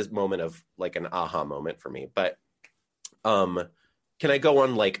moment of like an aha moment for me. But can I go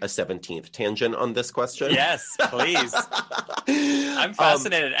on like a 17th tangent on this question? Yes, please. I'm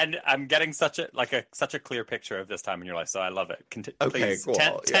fascinated, and I'm getting such a clear picture of this time in your life, so I love it. Okay, please, cool.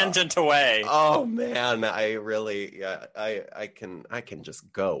 Tangent away. Oh man, I really, I can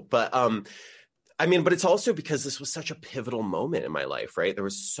just go. But I mean, but it's also because this was such a pivotal moment in my life, right? There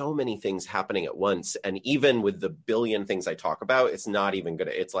was so many things happening at once. And even with the billion things I talk about, it's not even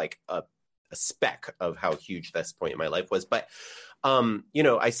it's like a speck of how huge this point in my life was. But,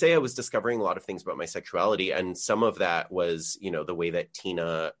 I say I was discovering a lot of things about my sexuality. And some of that was, the way that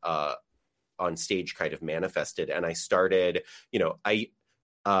Tina on stage kind of manifested. And I started,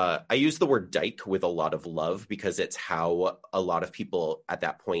 I use the word dyke with a lot of love because it's how a lot of people at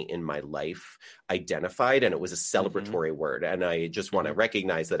that point in my life identified, and it was a celebratory word. And I just want to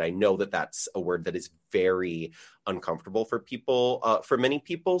recognize that I know that that's a word that is very uncomfortable for people, for many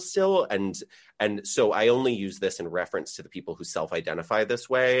people still. And so I only use this in reference to the people who self-identify this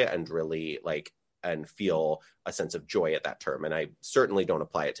way and really and feel a sense of joy at that term. And I certainly don't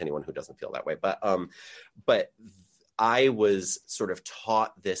apply it to anyone who doesn't feel that way. But I was sort of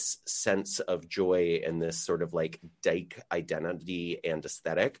taught this sense of joy and this sort of like dyke identity and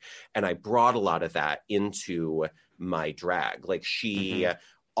aesthetic. And I brought a lot of that into my drag. Like she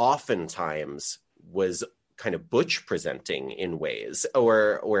oftentimes was kind of butch presenting in ways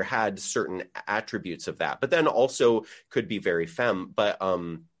or had certain attributes of that, but then also could be very femme. But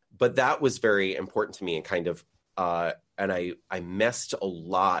that was very important to me and kind of, and I messed a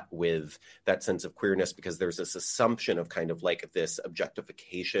lot with that sense of queerness because there's this assumption of kind of like this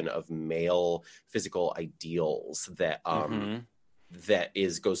objectification of male physical ideals that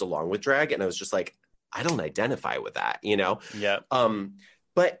goes along with drag. And I was just like, I don't identify with that, Yeah.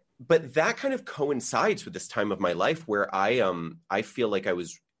 But that kind of coincides with this time of my life where I feel like I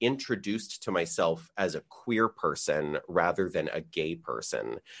was introduced to myself as a queer person rather than a gay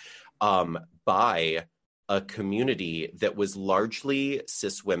person, by a community that was largely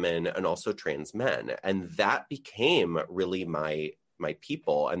cis women and also trans men. And that became really my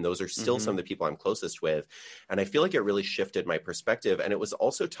people. And those are still some of the people I'm closest with. And I feel like it really shifted my perspective. And it was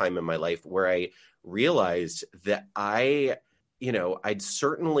also time in my life where I realized that I'd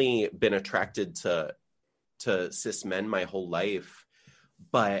certainly been attracted to cis men my whole life,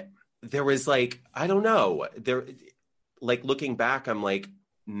 but there was looking back, I'm like,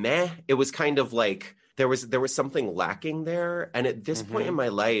 meh. It was kind of like, there was something lacking there. And at this point in my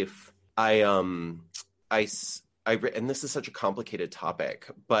life, and this is such a complicated topic,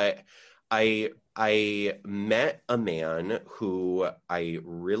 but I met a man who I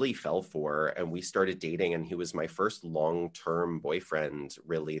really fell for, and we started dating, and he was my first long-term boyfriend,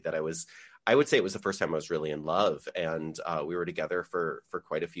 really, that I would say it was the first time I was really in love. And we were together for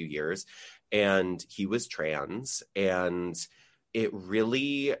quite a few years, and he was trans, and it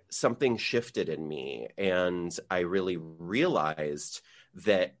really, something shifted in me. And I really realized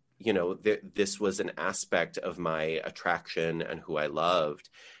that, this was an aspect of my attraction and who I loved.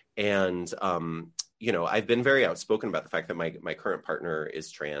 And, I've been very outspoken about the fact that my current partner is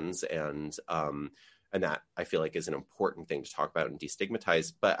trans, and that I feel like is an important thing to talk about and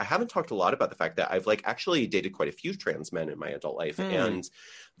destigmatize. But I haven't talked a lot about the fact that I've actually dated quite a few trans men in my adult life. And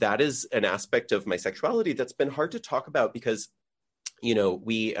that is an aspect of my sexuality that's been hard to talk about because,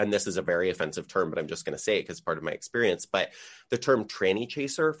 and this is a very offensive term, but I'm just going to say it because it's part of my experience, but the term tranny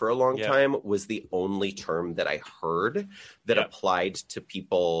chaser for a long time was the only term that I heard that applied to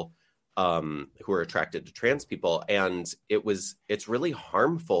people who are attracted to trans people. And it's really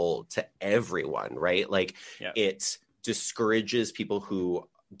harmful to everyone, right? It discourages people who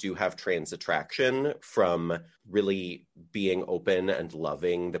do have trans attraction from really being open and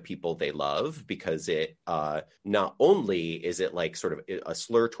loving the people they love, because it not only is it sort of a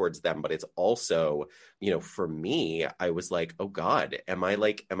slur towards them, but it's also, for me, I was like, oh God, am I a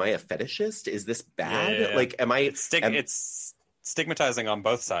fetishist? Is this bad? It's stigmatizing on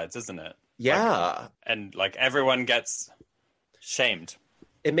both sides, isn't it? Yeah. And everyone gets shamed.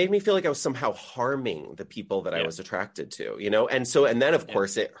 It made me feel like I was somehow harming the people that I was attracted to, and then of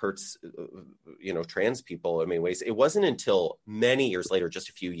course it hurts, trans people in many ways. It wasn't until many years later, just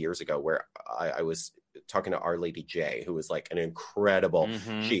a few years ago, where I was talking to Our Lady J, who was an incredible,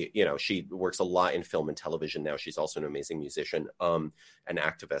 she works a lot in film and television now. She's also an amazing musician, an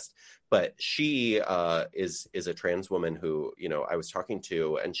activist, but she is a trans woman who, I was talking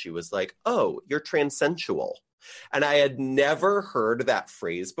to, and she was like, oh, you're transensual. And I had never heard that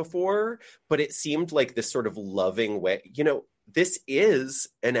phrase before, but it seemed like this sort of loving way, this is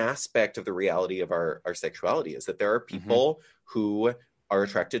an aspect of the reality of our sexuality, is that there are people who are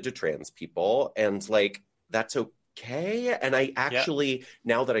attracted to trans people, and that's okay. And I actually,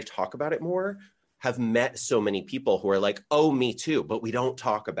 now that I talk about it more, have met so many people who are like, oh, me too, but we don't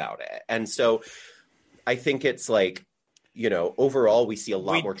talk about it. And so I think it's overall, we see a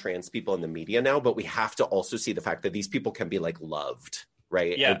lot more trans people in the media now, but we have to also see the fact that these people can be loved,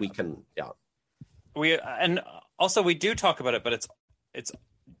 right? Yeah. And we can, and also we do talk about it, but it's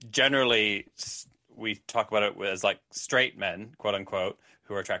generally we talk about it as like straight men, quote unquote,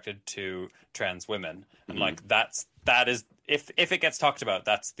 who are attracted to trans women, and like that is if it gets talked about,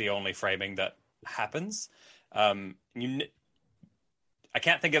 that's the only framing that happens. I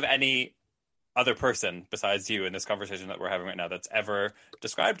can't think of any other person besides you in this conversation that we're having right now that's ever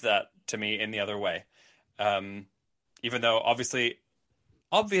described that to me in the other way. Even though obviously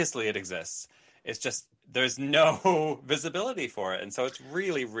it exists. It's just there's no visibility for it. And so it's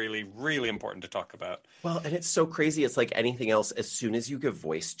really, really, really important to talk about. Well, and it's so crazy. It's like anything else. As soon as you give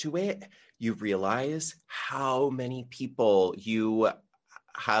voice to it, you realize how many people you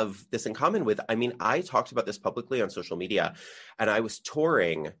have this in common with. I mean, I talked about this publicly on social media, and I was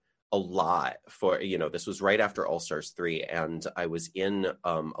touring a lot for, this was right after All Stars 3, and I was in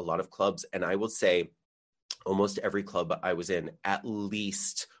a lot of clubs, and I will say almost every club I was in, at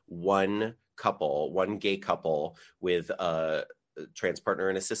least one gay couple with a trans partner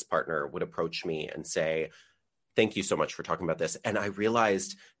and a cis partner would approach me and say, thank you so much for talking about this. And I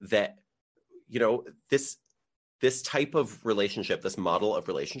realized that, this type of relationship, this model of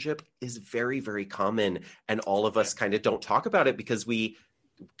relationship is very, very common. And all of us kind of don't talk about it because we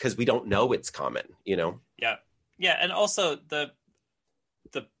don't know it's common, Yeah. Yeah. And also the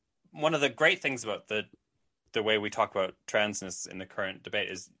one of the great things about the way we talk about transness in the current debate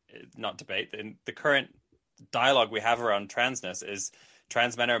is not debate. In the current dialogue we have around transness is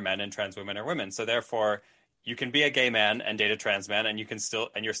trans men are men and trans women are women. So therefore you can be a gay man and date a trans man and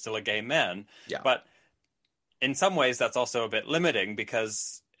you're still a gay man. Yeah. But in some ways that's also a bit limiting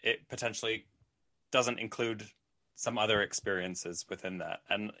because it potentially doesn't include some other experiences within that.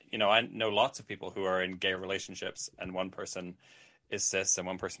 And, I know lots of people who are in gay relationships and one person is cis and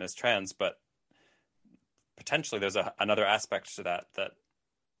one person is trans, but potentially there's another aspect to that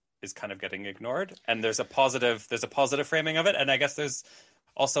is kind of getting ignored, and there's a positive framing of it, and I guess there's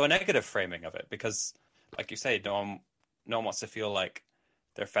also a negative framing of it because, like you say, no one wants to feel like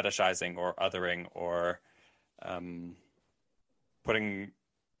they're fetishizing or othering or putting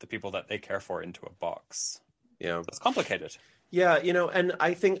the people that they care for into a box. Yeah, it's complicated. Yeah, and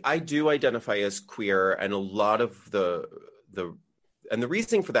I think I do identify as queer, and a lot of the and the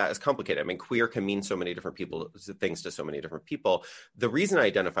reasoning for that is complicated. I mean, queer can mean so many different things to so many different people. The reason I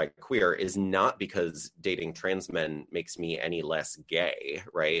identify queer is not because dating trans men makes me any less gay,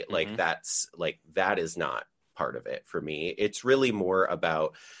 right? Mm-hmm. That is not part of it for me. It's really more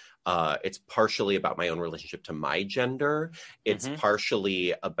about, it's partially about my own relationship to my gender. It's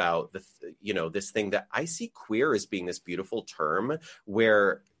partially about this thing that I see queer as being this beautiful term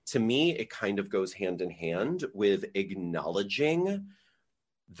where, to me, it kind of goes hand in hand with acknowledging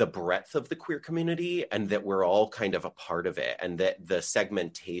the breadth of the queer community and that we're all kind of a part of it, and that the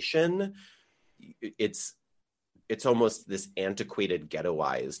segmentation, it's almost this antiquated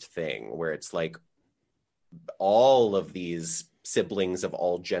ghettoized thing where it's like all of these siblings of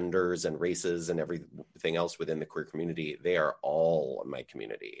all genders and races and everything else within the queer community, they are all my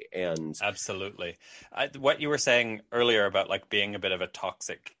community. And absolutely, what you were saying earlier about like being a bit of a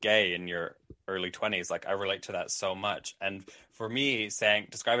toxic gay in your early 20s, like I relate to that so much. And for me,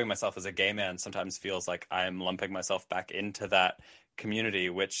 describing myself as a gay man sometimes feels like I'm lumping myself back into that community,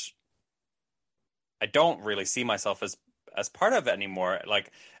 which I don't really see myself as part of anymore.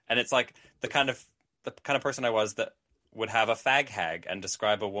 Like, and it's like the kind of person I was that would have a fag hag and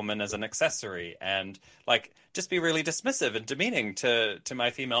describe a woman as an accessory and like just be really dismissive and demeaning to my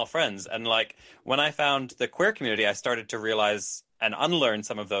female friends. And like when I found the queer community, I started to realize and unlearn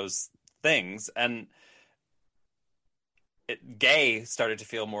some of those things, and gay started to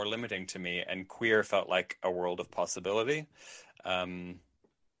feel more limiting to me, and queer felt like a world of possibility. And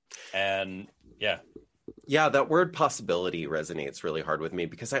yeah, that word possibility resonates really hard with me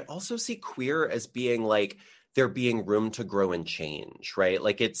because I also see queer as being like there being room to grow and change, right?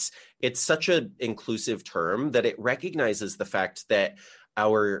 Like it's such an inclusive term that it recognizes the fact that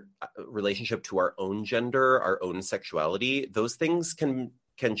our relationship to our own gender, our own sexuality, those things can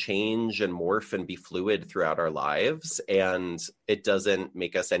change and morph and be fluid throughout our lives, and it doesn't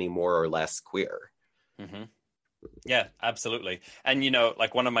make us any more or less queer. Mm-hmm. Yeah, absolutely. And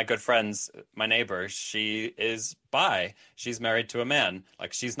like one of my good friends, my neighbor, she is bi. She's married to a man.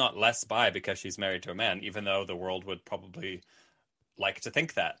 Like she's not less bi because she's married to a man, even though the world would probably like to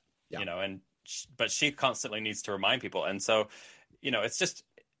think that. Yeah. But she constantly needs to remind people. And so,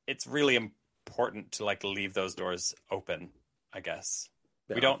 it's really important to like leave those doors open, I guess.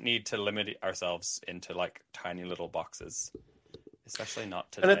 Yeah. We don't need to limit ourselves into like tiny little boxes. especially not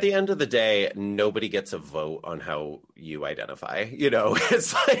today. And at the end of the day, nobody gets a vote on how you identify. You know,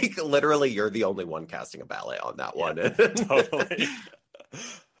 it's like literally you're the only one casting a ballot on that one. Totally.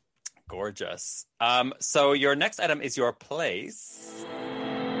 Gorgeous. So your next item is your place.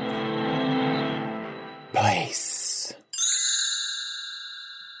 Place.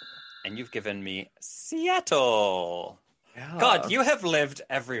 And you've given me Seattle. Yeah. God, you have lived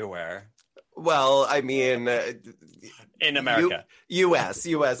everywhere. Well, I mean, In America. U.S.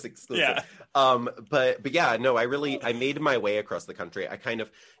 exclusive. Yeah. But yeah, no, I made my way across the country. I kind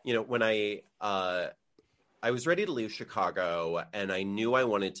of, you know, when I was ready to leave Chicago and I knew I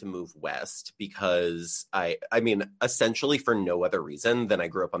wanted to move west because I mean, essentially for no other reason than I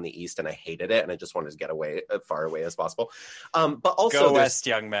grew up on the East and I hated it and I just wanted to get away, as far away as possible. But also Go west,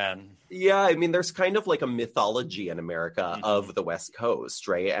 young man. Yeah, I mean, there's kind of like a mythology in America of the West Coast,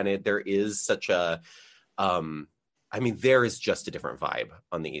 right? And there is such a, I mean, there is just a different vibe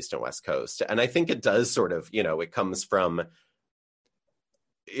on the East and West Coast. And I think it does sort of, you know, it comes from,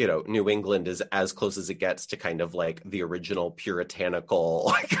 you know, New England is as close as it gets to kind of like the original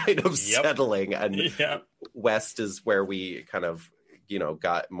puritanical kind of settling. And West is where we kind of, you know,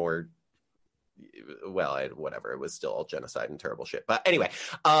 got more, well, whatever, it was still all genocide and terrible shit. But anyway,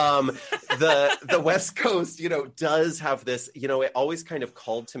 the West Coast, you know, does have this, you know, it always kind of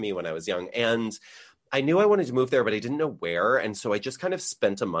called to me when I was young. And I knew I wanted to move there, but I didn't know where. And so I just kind of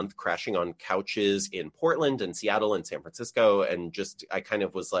spent a month crashing on couches in Portland and Seattle and San Francisco. And just, I kind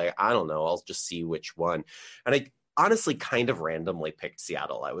of was like, I don't know, I'll just see which one. And I honestly kind of randomly picked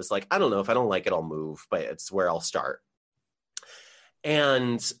Seattle. I was like, I don't know, if I don't like it, I'll move, but it's where I'll start.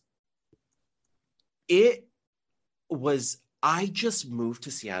 And I just moved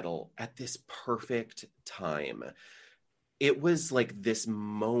to Seattle at this perfect time. It was like this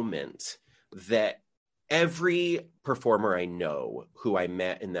moment that every performer I know who I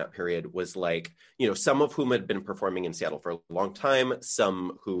met in that period was like, you know, some of whom had been performing in Seattle for a long time,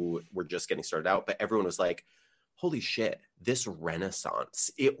 some who were just getting started out, but everyone was like, holy shit, this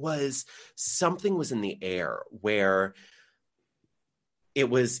renaissance. It was, something was in the air where it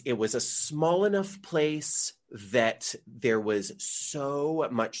was a small enough place that there was so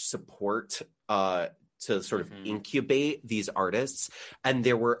much support to sort of incubate these artists. And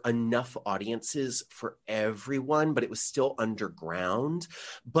there were enough audiences for everyone, but it was still underground.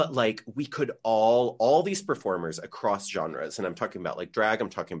 But like we could all these performers across genres, and I'm talking about like drag, I'm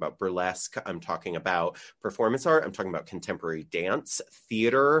talking about burlesque, I'm talking about performance art, I'm talking about contemporary dance,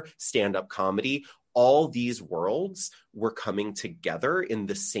 theater, stand-up comedy, all these worlds were coming together in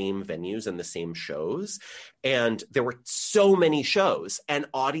the same venues and the same shows. And there were so many shows and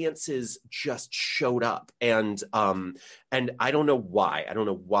audiences just showed up. And I don't know why. I don't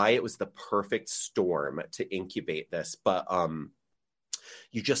know why it was the perfect storm to incubate this, but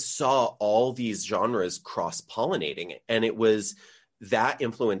you just saw all these genres cross-pollinating. And it was, that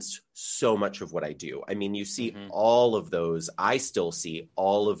influenced so much of what I do. I mean, you see all of those, I still see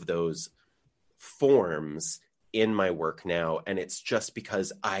all of those forms in my work now, and it's just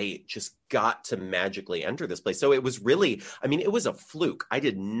because I just got to magically enter this place. So it was really, I mean, it was a fluke. I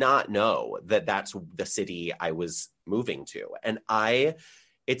did not know that that's the city I was moving to, and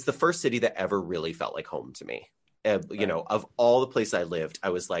it's the first city that ever really felt like home to me. You know, of all the places I lived, I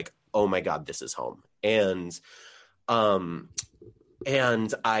was like, oh my God, this is home. And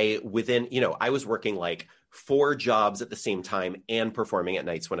I, within, you know, I was working like 4 jobs at the same time and performing at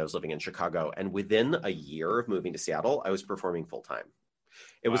nights when I was living in Chicago. And within a year of moving to Seattle, I was performing full time.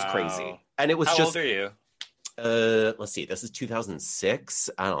 It was crazy. And it was How just— old are you? Let's see, this is 2006.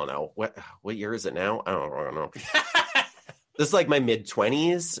 I don't know. What year is it now? I don't know. This is like my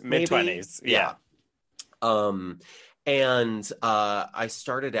mid-20s. Mid-20s, yeah. And I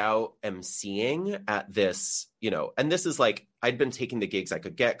started out emceeing at this, you know, and this is like, I'd been taking the gigs I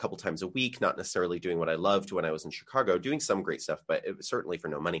could get a couple times a week, not necessarily doing what I loved when I was in Chicago, doing some great stuff, but it was certainly for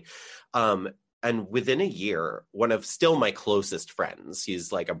no money. And within a year, one of still my closest friends,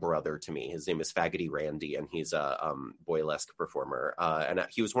 he's like a brother to me. His name is Faggoty Randy, and he's a boylesque performer. And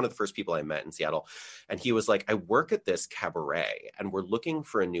he was one of the first people I met in Seattle. And he was like, I work at this cabaret and we're looking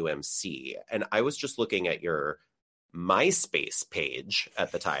for a new MC. And I was just looking at your MySpace page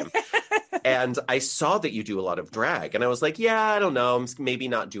at the time. And I saw that you do a lot of drag. And I was like, yeah, I don't know. I'm maybe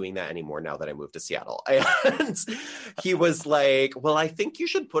not doing that anymore now that I moved to Seattle. And he was like, well, I think you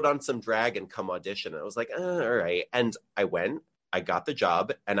should put on some drag and come audition. And I was like, all right. And I went, I got the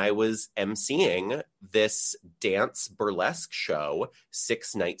job, and I was emceeing this dance burlesque show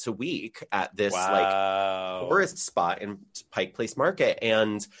 6 nights a week at this like tourist spot in Pike Place Market.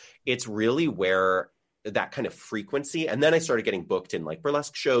 And it's really where that kind of frequency. And then I started getting booked in like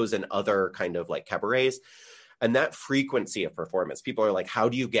burlesque shows and other kind of like cabarets. And that frequency of performance, people are like, how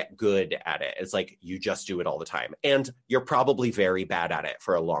do you get good at it? It's like, you just do it all the time. And you're probably very bad at it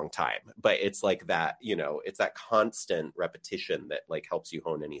for a long time. But it's like that, you know, it's that constant repetition that like helps you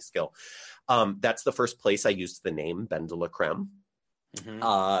hone any skill. That's the first place I used the name Ben de la Creme.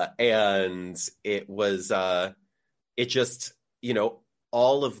 And it was, it just, you know,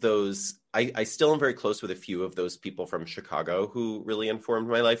 all of those, I still am very close with a few of those people from Chicago who really informed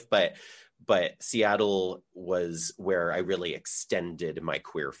my life, but Seattle was where I really extended my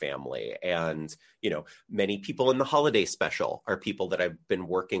queer family. And, you know, many people in the holiday special are people that I've been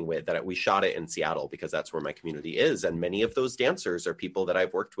working with, that we shot it in Seattle because that's where my community is. And many of those dancers are people that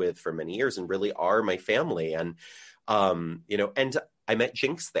I've worked with for many years and really are my family. And, you know, and I met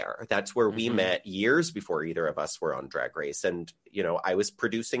Jinx there. That's where we met years before either of us were on Drag Race. And, you know, I was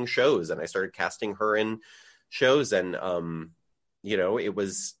producing shows and I started casting her in shows. And, you know, it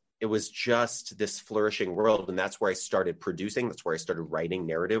was just this flourishing world. And that's where I started producing. That's where I started writing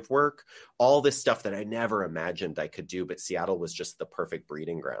narrative work, all this stuff that I never imagined I could do. But Seattle was just the perfect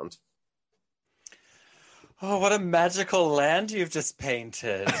breeding ground. Oh, what a magical land you've just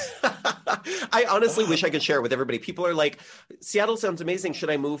painted. I honestly wish I could share it with everybody. People are like, Seattle sounds amazing.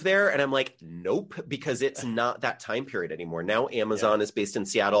 Should I move there? And I'm like, nope, because it's not that time period anymore. Now Amazon is based in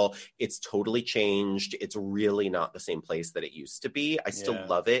Seattle. It's totally changed. It's really not the same place that it used to be. I still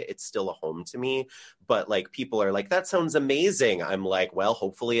love it. It's still a home to me. But like, people are like, that sounds amazing. I'm like, well,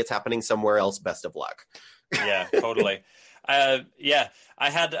 hopefully it's happening somewhere else. Best of luck. Yeah, totally. Yeah, I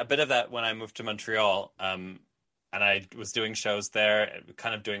had a bit of that when I moved to Montreal, and I was doing shows there,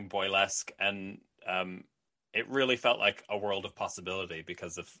 kind of doing boylesque, and it really felt like a world of possibility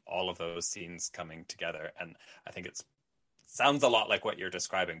because of all of those scenes coming together. And I think it sounds a lot like what you're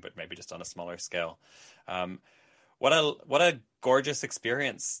describing, but maybe just on a smaller scale. What a gorgeous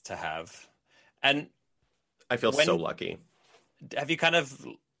experience to have. And I feel so lucky. Did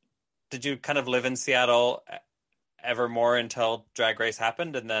you kind of live in Seattle ever more until Drag Race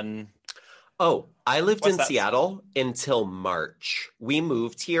happened, and then? Oh, I lived in Seattle until March. We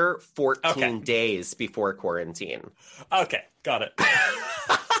moved here 14 days before quarantine. Okay, got it.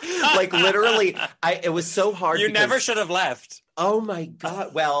 Like literally, it was so hard. You never should have left. Oh my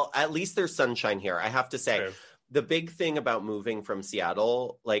God. Well, at least there's sunshine here. I have to say, True. The big thing about moving from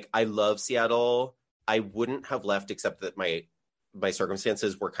Seattle, like I love Seattle. I wouldn't have left except that my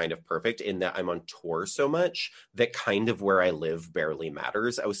circumstances were kind of perfect in that I'm on tour so much that kind of where I live barely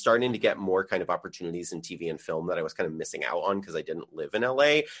matters. I was starting to get more kind of opportunities in TV and film that I was kind of missing out on because I didn't live in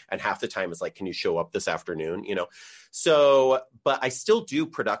LA. And half the time it's like, can you show up this afternoon? You know? So, but I still do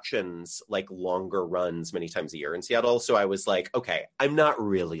productions, like longer runs many times a year in Seattle. So I was like, okay, I'm not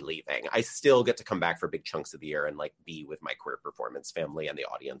really leaving. I still get to come back for big chunks of the year and like be with my queer performance family and the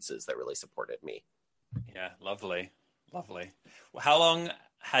audiences that really supported me. Yeah, lovely. Lovely. How long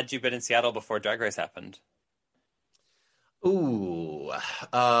had you been in Seattle before Drag Race happened? Ooh,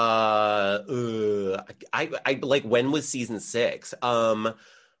 I like, when was season 6? I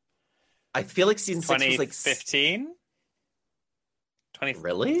feel like season 6 was like 2015?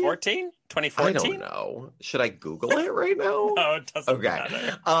 Really? 2014? 2014? I don't know. Should I Google it right now? No, it doesn't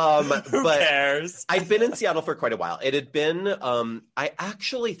matter. Who cares? I've been in Seattle for quite a while. It had been, I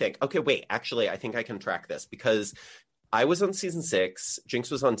actually think, I think I can track this because I was on season 6.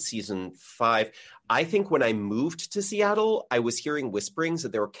 Jinx was on season 5. I think when I moved to Seattle, I was hearing whisperings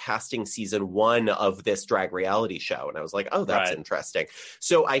that they were casting season 1 of this drag reality show. And I was like, oh, that's interesting.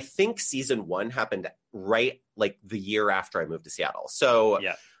 So I think season 1 happened right like the year after I moved to Seattle. So,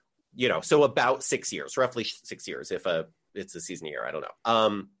 you know, so about 6 years, roughly 6 years, if it's a season a year, I don't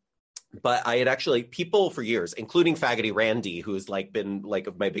know. But I had actually, people for years, including Faggoty Randy, who's like been like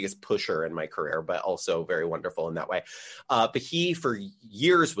my biggest pusher in my career, but also very wonderful in that way. But he for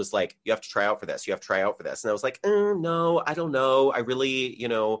years was like, you have to try out for this. You have to try out for this. And I was like, no, I don't know. I really, you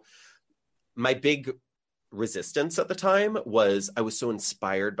know, my big resistance at the time was I was so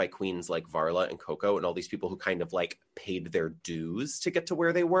inspired by queens like Varla and Coco and all these people who kind of like paid their dues to get to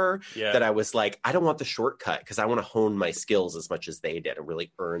where they were, that I was like, I don't want the shortcut because I want to hone my skills as much as they did and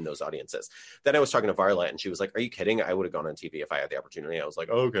really earn those audiences. Then I was talking to Varla and she was like, are you kidding? I would have gone on TV if I had the opportunity. I was like,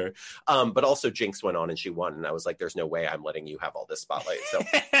 oh, okay. But also Jinx went on and she won and I was like, there's no way I'm letting you have all this spotlight. So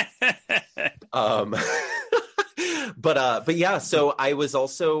but yeah, so I was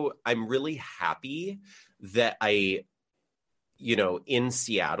also, I'm really happy that I, you know, in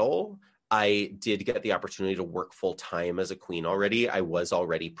Seattle, I did get the opportunity to work full time as a queen already. I was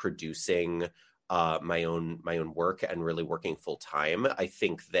already producing my own work and really working full time, I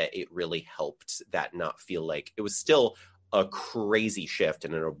think that it really helped that not feel like it was still a crazy shift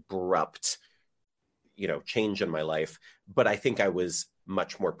and an abrupt, change in my life. But I think I was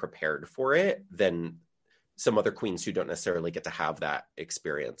much more prepared for it than some other queens who don't necessarily get to have that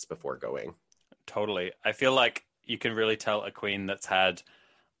experience before going. Totally. I feel like you can really tell a queen that's had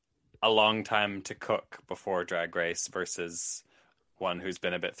a long time to cook before Drag Race versus one who's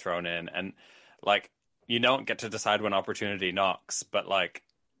been a bit thrown in. And like, you don't get to decide when opportunity knocks, but like,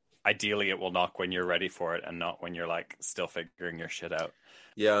 ideally it will knock when you're ready for it and not when you're like still figuring your shit out.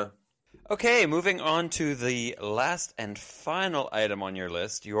 Yeah. Okay, moving on to the last and final item on your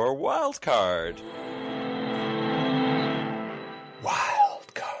list, your wild card.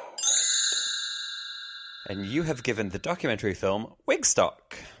 Wild card. And you have given the documentary film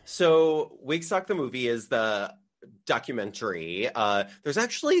Wigstock. So Wigstock the movie is the documentary. There's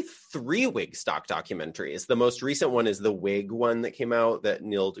actually 3 Wigstock documentaries. The most recent one is the Wig one that came out that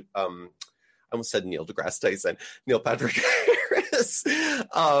I almost said Neil deGrasse Tyson, Neil Patrick Harris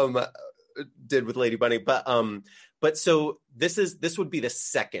did with Lady Bunny. But so this would be the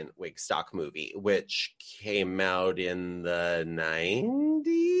second Wigstock movie, which came out in the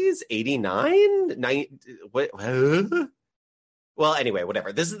 90s, 89? Well, anyway,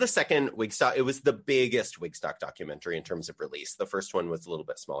 whatever. This is the second Wigstock. It was the biggest Wigstock documentary in terms of release. The first one was a little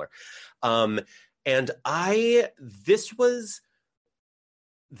bit smaller. This was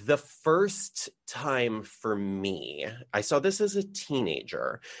the first time for me. I saw this as a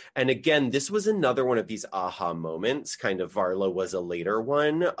teenager. And again, this was another one of these aha moments. Kind of Varla was a later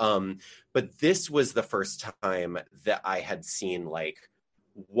one. But this was the first time that I had seen like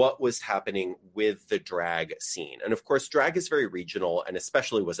what was happening with the drag scene. And of course, drag is very regional, and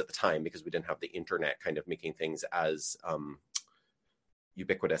especially was at the time because we didn't have the internet kind of making things as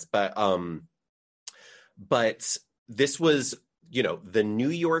ubiquitous. But this was, the New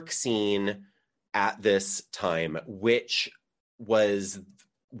York scene at this time, which was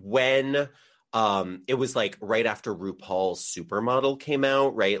when it was like right after RuPaul's Supermodel came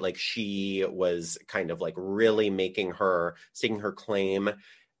out, right? Like she was kind of like really staking her claim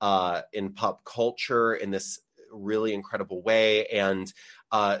in pop culture in this really incredible way. And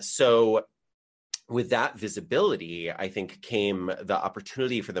so with that visibility, I think came the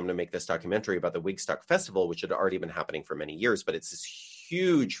opportunity for them to make this documentary about the Wigstock Festival, which had already been happening for many years, but it's this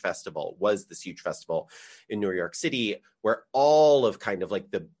huge festival in New York City where all of kind of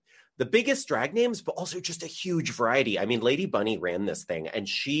like the biggest drag names, but also just a huge variety. I mean, Lady Bunny ran this thing and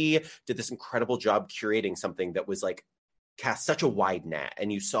she did this incredible job curating something that was like cast such a wide net,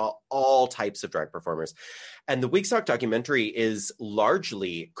 and you saw all types of drag performers. And the Wigstock documentary is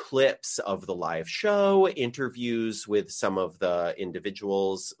largely clips of the live show, interviews with some of the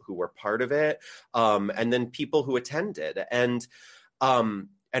individuals who were part of it, and then people who attended. And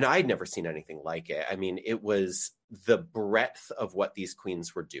I'd never seen anything like it. I mean, it was the breadth of what these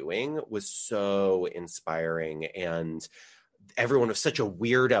queens were doing was so inspiring, and everyone was such a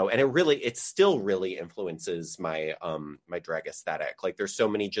weirdo, and it still really influences my my drag aesthetic. Like there's so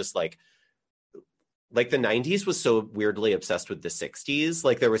many just like the 90s was so weirdly obsessed with the 60s.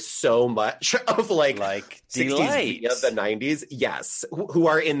 Like there was so much of like 60s via the 90s, yes, who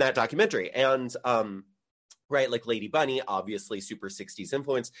are in that documentary. And right, like Lady Bunny, obviously super 60s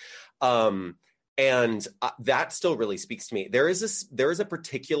influence. And that still really speaks to me. There is a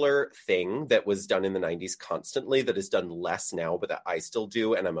particular thing that was done in the 90s constantly that is done less now, but that I still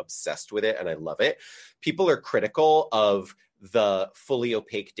do, and I'm obsessed with it, and I love it. People are critical of the fully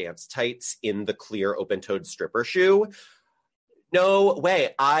opaque dance tights in the clear open-toed stripper shoe. No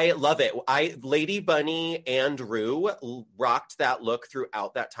way. I love it. Lady Bunny and Rue rocked that look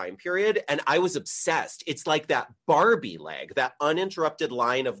throughout that time period, and I was obsessed. It's like that Barbie leg, that uninterrupted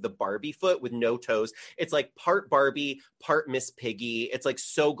line of the Barbie foot with no toes. It's like part Barbie, part Miss Piggy. It's like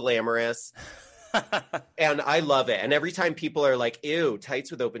so glamorous. And I love it. And every time people are like, ew,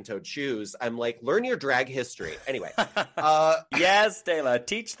 tights with open-toed shoes, I'm like, learn your drag history. Anyway. Yes, Dela,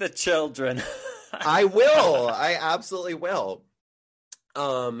 teach the children. I will. I absolutely will.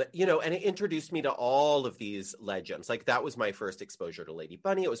 And it introduced me to all of these legends. Like that was my first exposure to Lady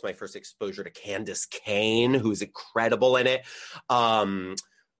Bunny. It was my first exposure to Candace Kane, who's incredible in it.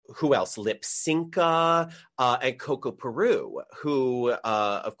 Who else? Lip Synca, and Coco Peru, who,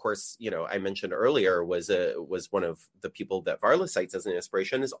 of course, I mentioned earlier was one of the people that Varla cites as an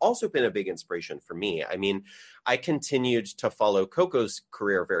inspiration, has also been a big inspiration for me. I mean, I continued to follow Coco's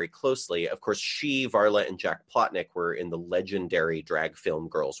career very closely. Of course, she, Varla, and Jack Plotnick were in the legendary drag film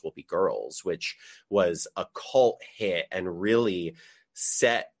Girls Will Be Girls, which was a cult hit and really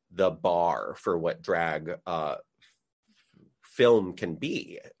set the bar for what drag film can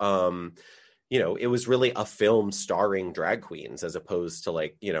be. It was really a film starring drag queens as opposed to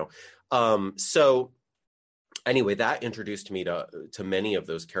like, so anyway, that introduced me to many of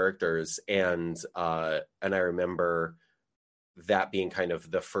those characters. And I remember that being kind of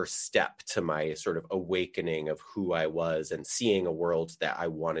the first step to my sort of awakening of who I was and seeing a world that I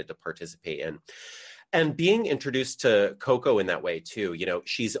wanted to participate in. And being introduced to Coco in that way too,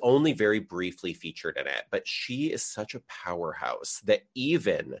 she's only very briefly featured in it, but she is such a powerhouse that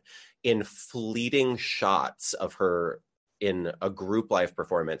even in fleeting shots of her in a group live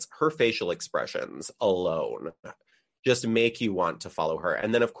performance, her facial expressions alone just make you want to follow her.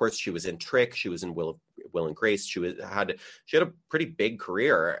 And then of course she was in Trick, she was in Will and Grace, she had a pretty big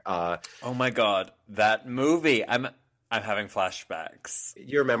career. Oh my God, that movie! I'm having flashbacks.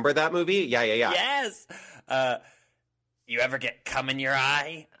 You remember that movie? Yeah. Yes. You ever get cum in your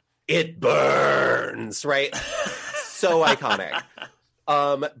eye? It burns, right? So iconic.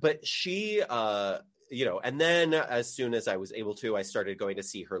 But she, and then as soon as I was able to, I started going to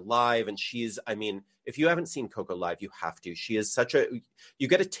see her live. And if you haven't seen Coco live, you have to. She is you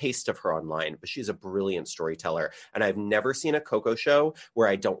get a taste of her online, but she's a brilliant storyteller. And I've never seen a Coco show where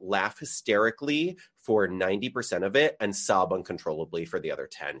I don't laugh hysterically for 90% of it and sob uncontrollably for the other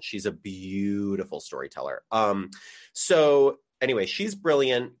 10. She's a beautiful storyteller. So anyway, she's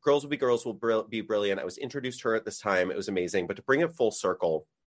brilliant. Girls Will Be Girls will be brilliant. I was introduced to her at this time. It was amazing. But to bring it full circle,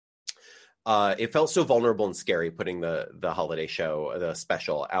 it felt so vulnerable and scary putting the holiday show, the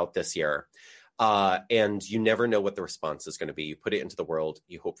special, out this year. And you never know what the response is going to be. You put it into the world,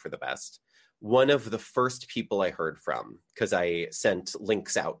 you hope for the best. One of the first people I heard from, because I sent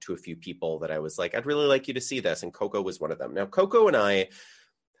links out to a few people that I was like, I'd really like you to see this. And Coco was one of them. Now, Coco and I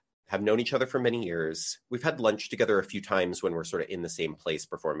have known each other for many years. We've had lunch together a few times when we're sort of in the same place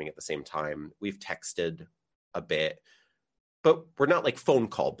performing at the same time. We've texted a bit, but we're not like phone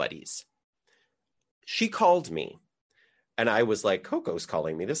call buddies. She called me and I was like, Coco's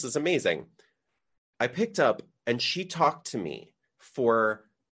calling me. This is amazing. I picked up and she talked to me for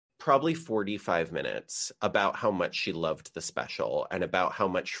probably 45 minutes about how much she loved the special and about how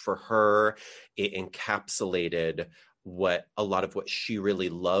much for her it encapsulated a lot of what she really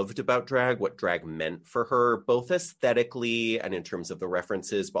loved about drag, what drag meant for her, both aesthetically and in terms of the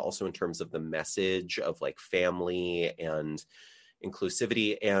references, but also in terms of the message of like family and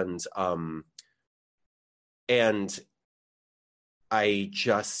inclusivity. And I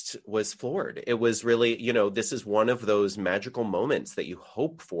just was floored. It was really, this is one of those magical moments that you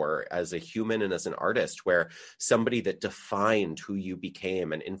hope for as a human and as an artist, where somebody that defined who you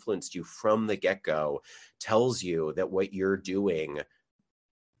became and influenced you from the get-go tells you that what you're doing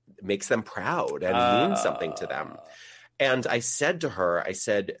makes them proud and means something to them. And I said to her, it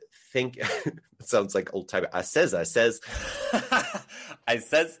sounds like old time. I says. I says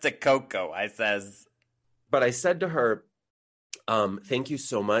to Coco, But I said to her, thank you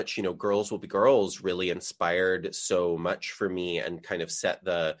so much. Girls Will Be Girls really inspired so much for me and kind of set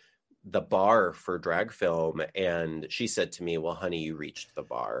the bar for drag film. And she said to me, well, honey, you reached the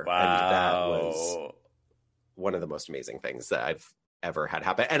bar. Wow. And that was one of the most amazing things that I've ever had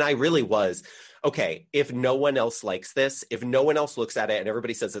happen. And I really was, okay, if no one else likes this, if no one else looks at it and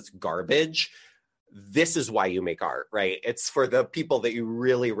everybody says it's garbage, this is why you make art, right? It's for the people that you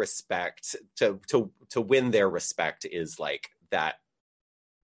really respect. To win their respect is like, that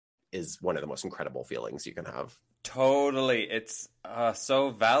is one of the most incredible feelings you can have. Totally. It's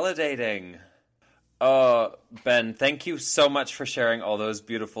so validating. Ben, thank you so much for sharing all those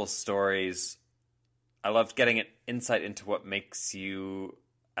beautiful stories. I loved getting an insight into what makes you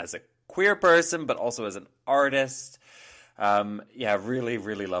as a queer person, but also as an artist. Really,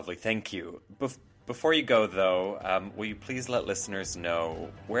 really lovely. Thank you. Before you go, though, will you please let listeners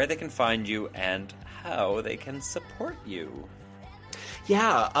know where they can find you and how they can support you?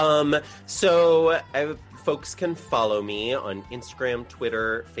 Yeah, so folks can follow me on Instagram,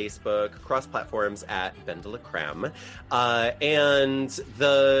 Twitter, Facebook, across platforms at Ben de la Creme. And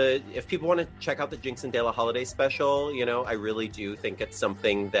if people want to check out the Jinx and Dela holiday special, I really do think it's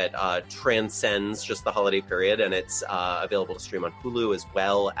something that transcends just the holiday period, and it's available to stream on Hulu as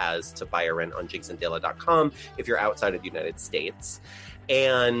well as to buy or rent on jinxanddela.com if you're outside of the United States.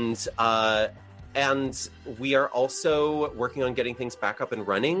 And we are also working on getting things back up and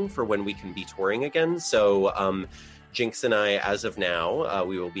running for when we can be touring again. So Jinx and I, as of now,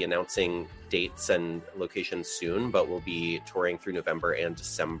 we will be announcing dates and locations soon, but we'll be touring through November and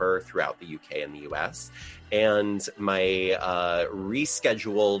December throughout the UK and the US. And my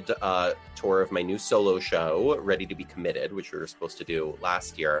rescheduled tour of my new solo show, Ready to Be Committed, which we were supposed to do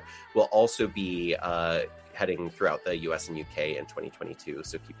last year, will also be heading throughout the US and UK in 2022.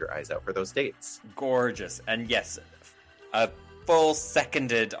 So keep your eyes out for those dates. Gorgeous. And yes, a full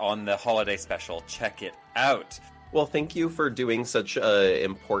seconded on the holiday special. Check it out. Well, thank you for doing such an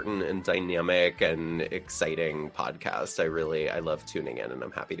important and dynamic and exciting podcast. I love tuning in, and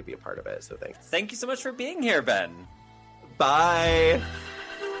I'm happy to be a part of it. So thanks. Thank you so much for being here, Ben. Bye.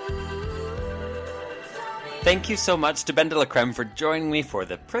 Thank you so much to Ben de la Creme for joining me for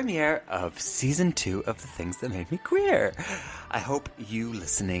the premiere of Season 2 of The Things That Made Me Queer. I hope you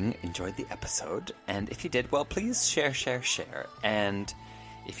listening enjoyed the episode, and if you did, well, please share. And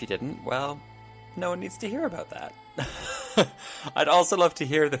if you didn't, well, no one needs to hear about that. I'd also love to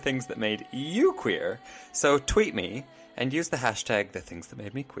hear the things that made you queer, so tweet me and use the hashtag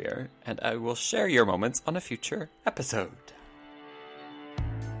 #TheThingsThatMadeMeQueer, and I will share your moments on a future episode.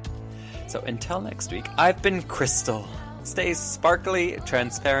 So until next week, I've been Crystal. Stay sparkly,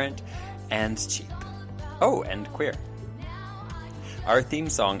 transparent, and cheap. Oh, and queer. Our theme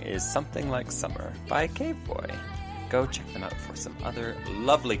song is Something Like Summer by Cave Boy. Go check them out for some other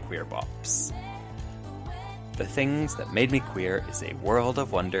lovely queer bops. The Things That Made Me Queer is a World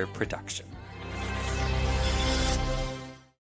of Wonder production.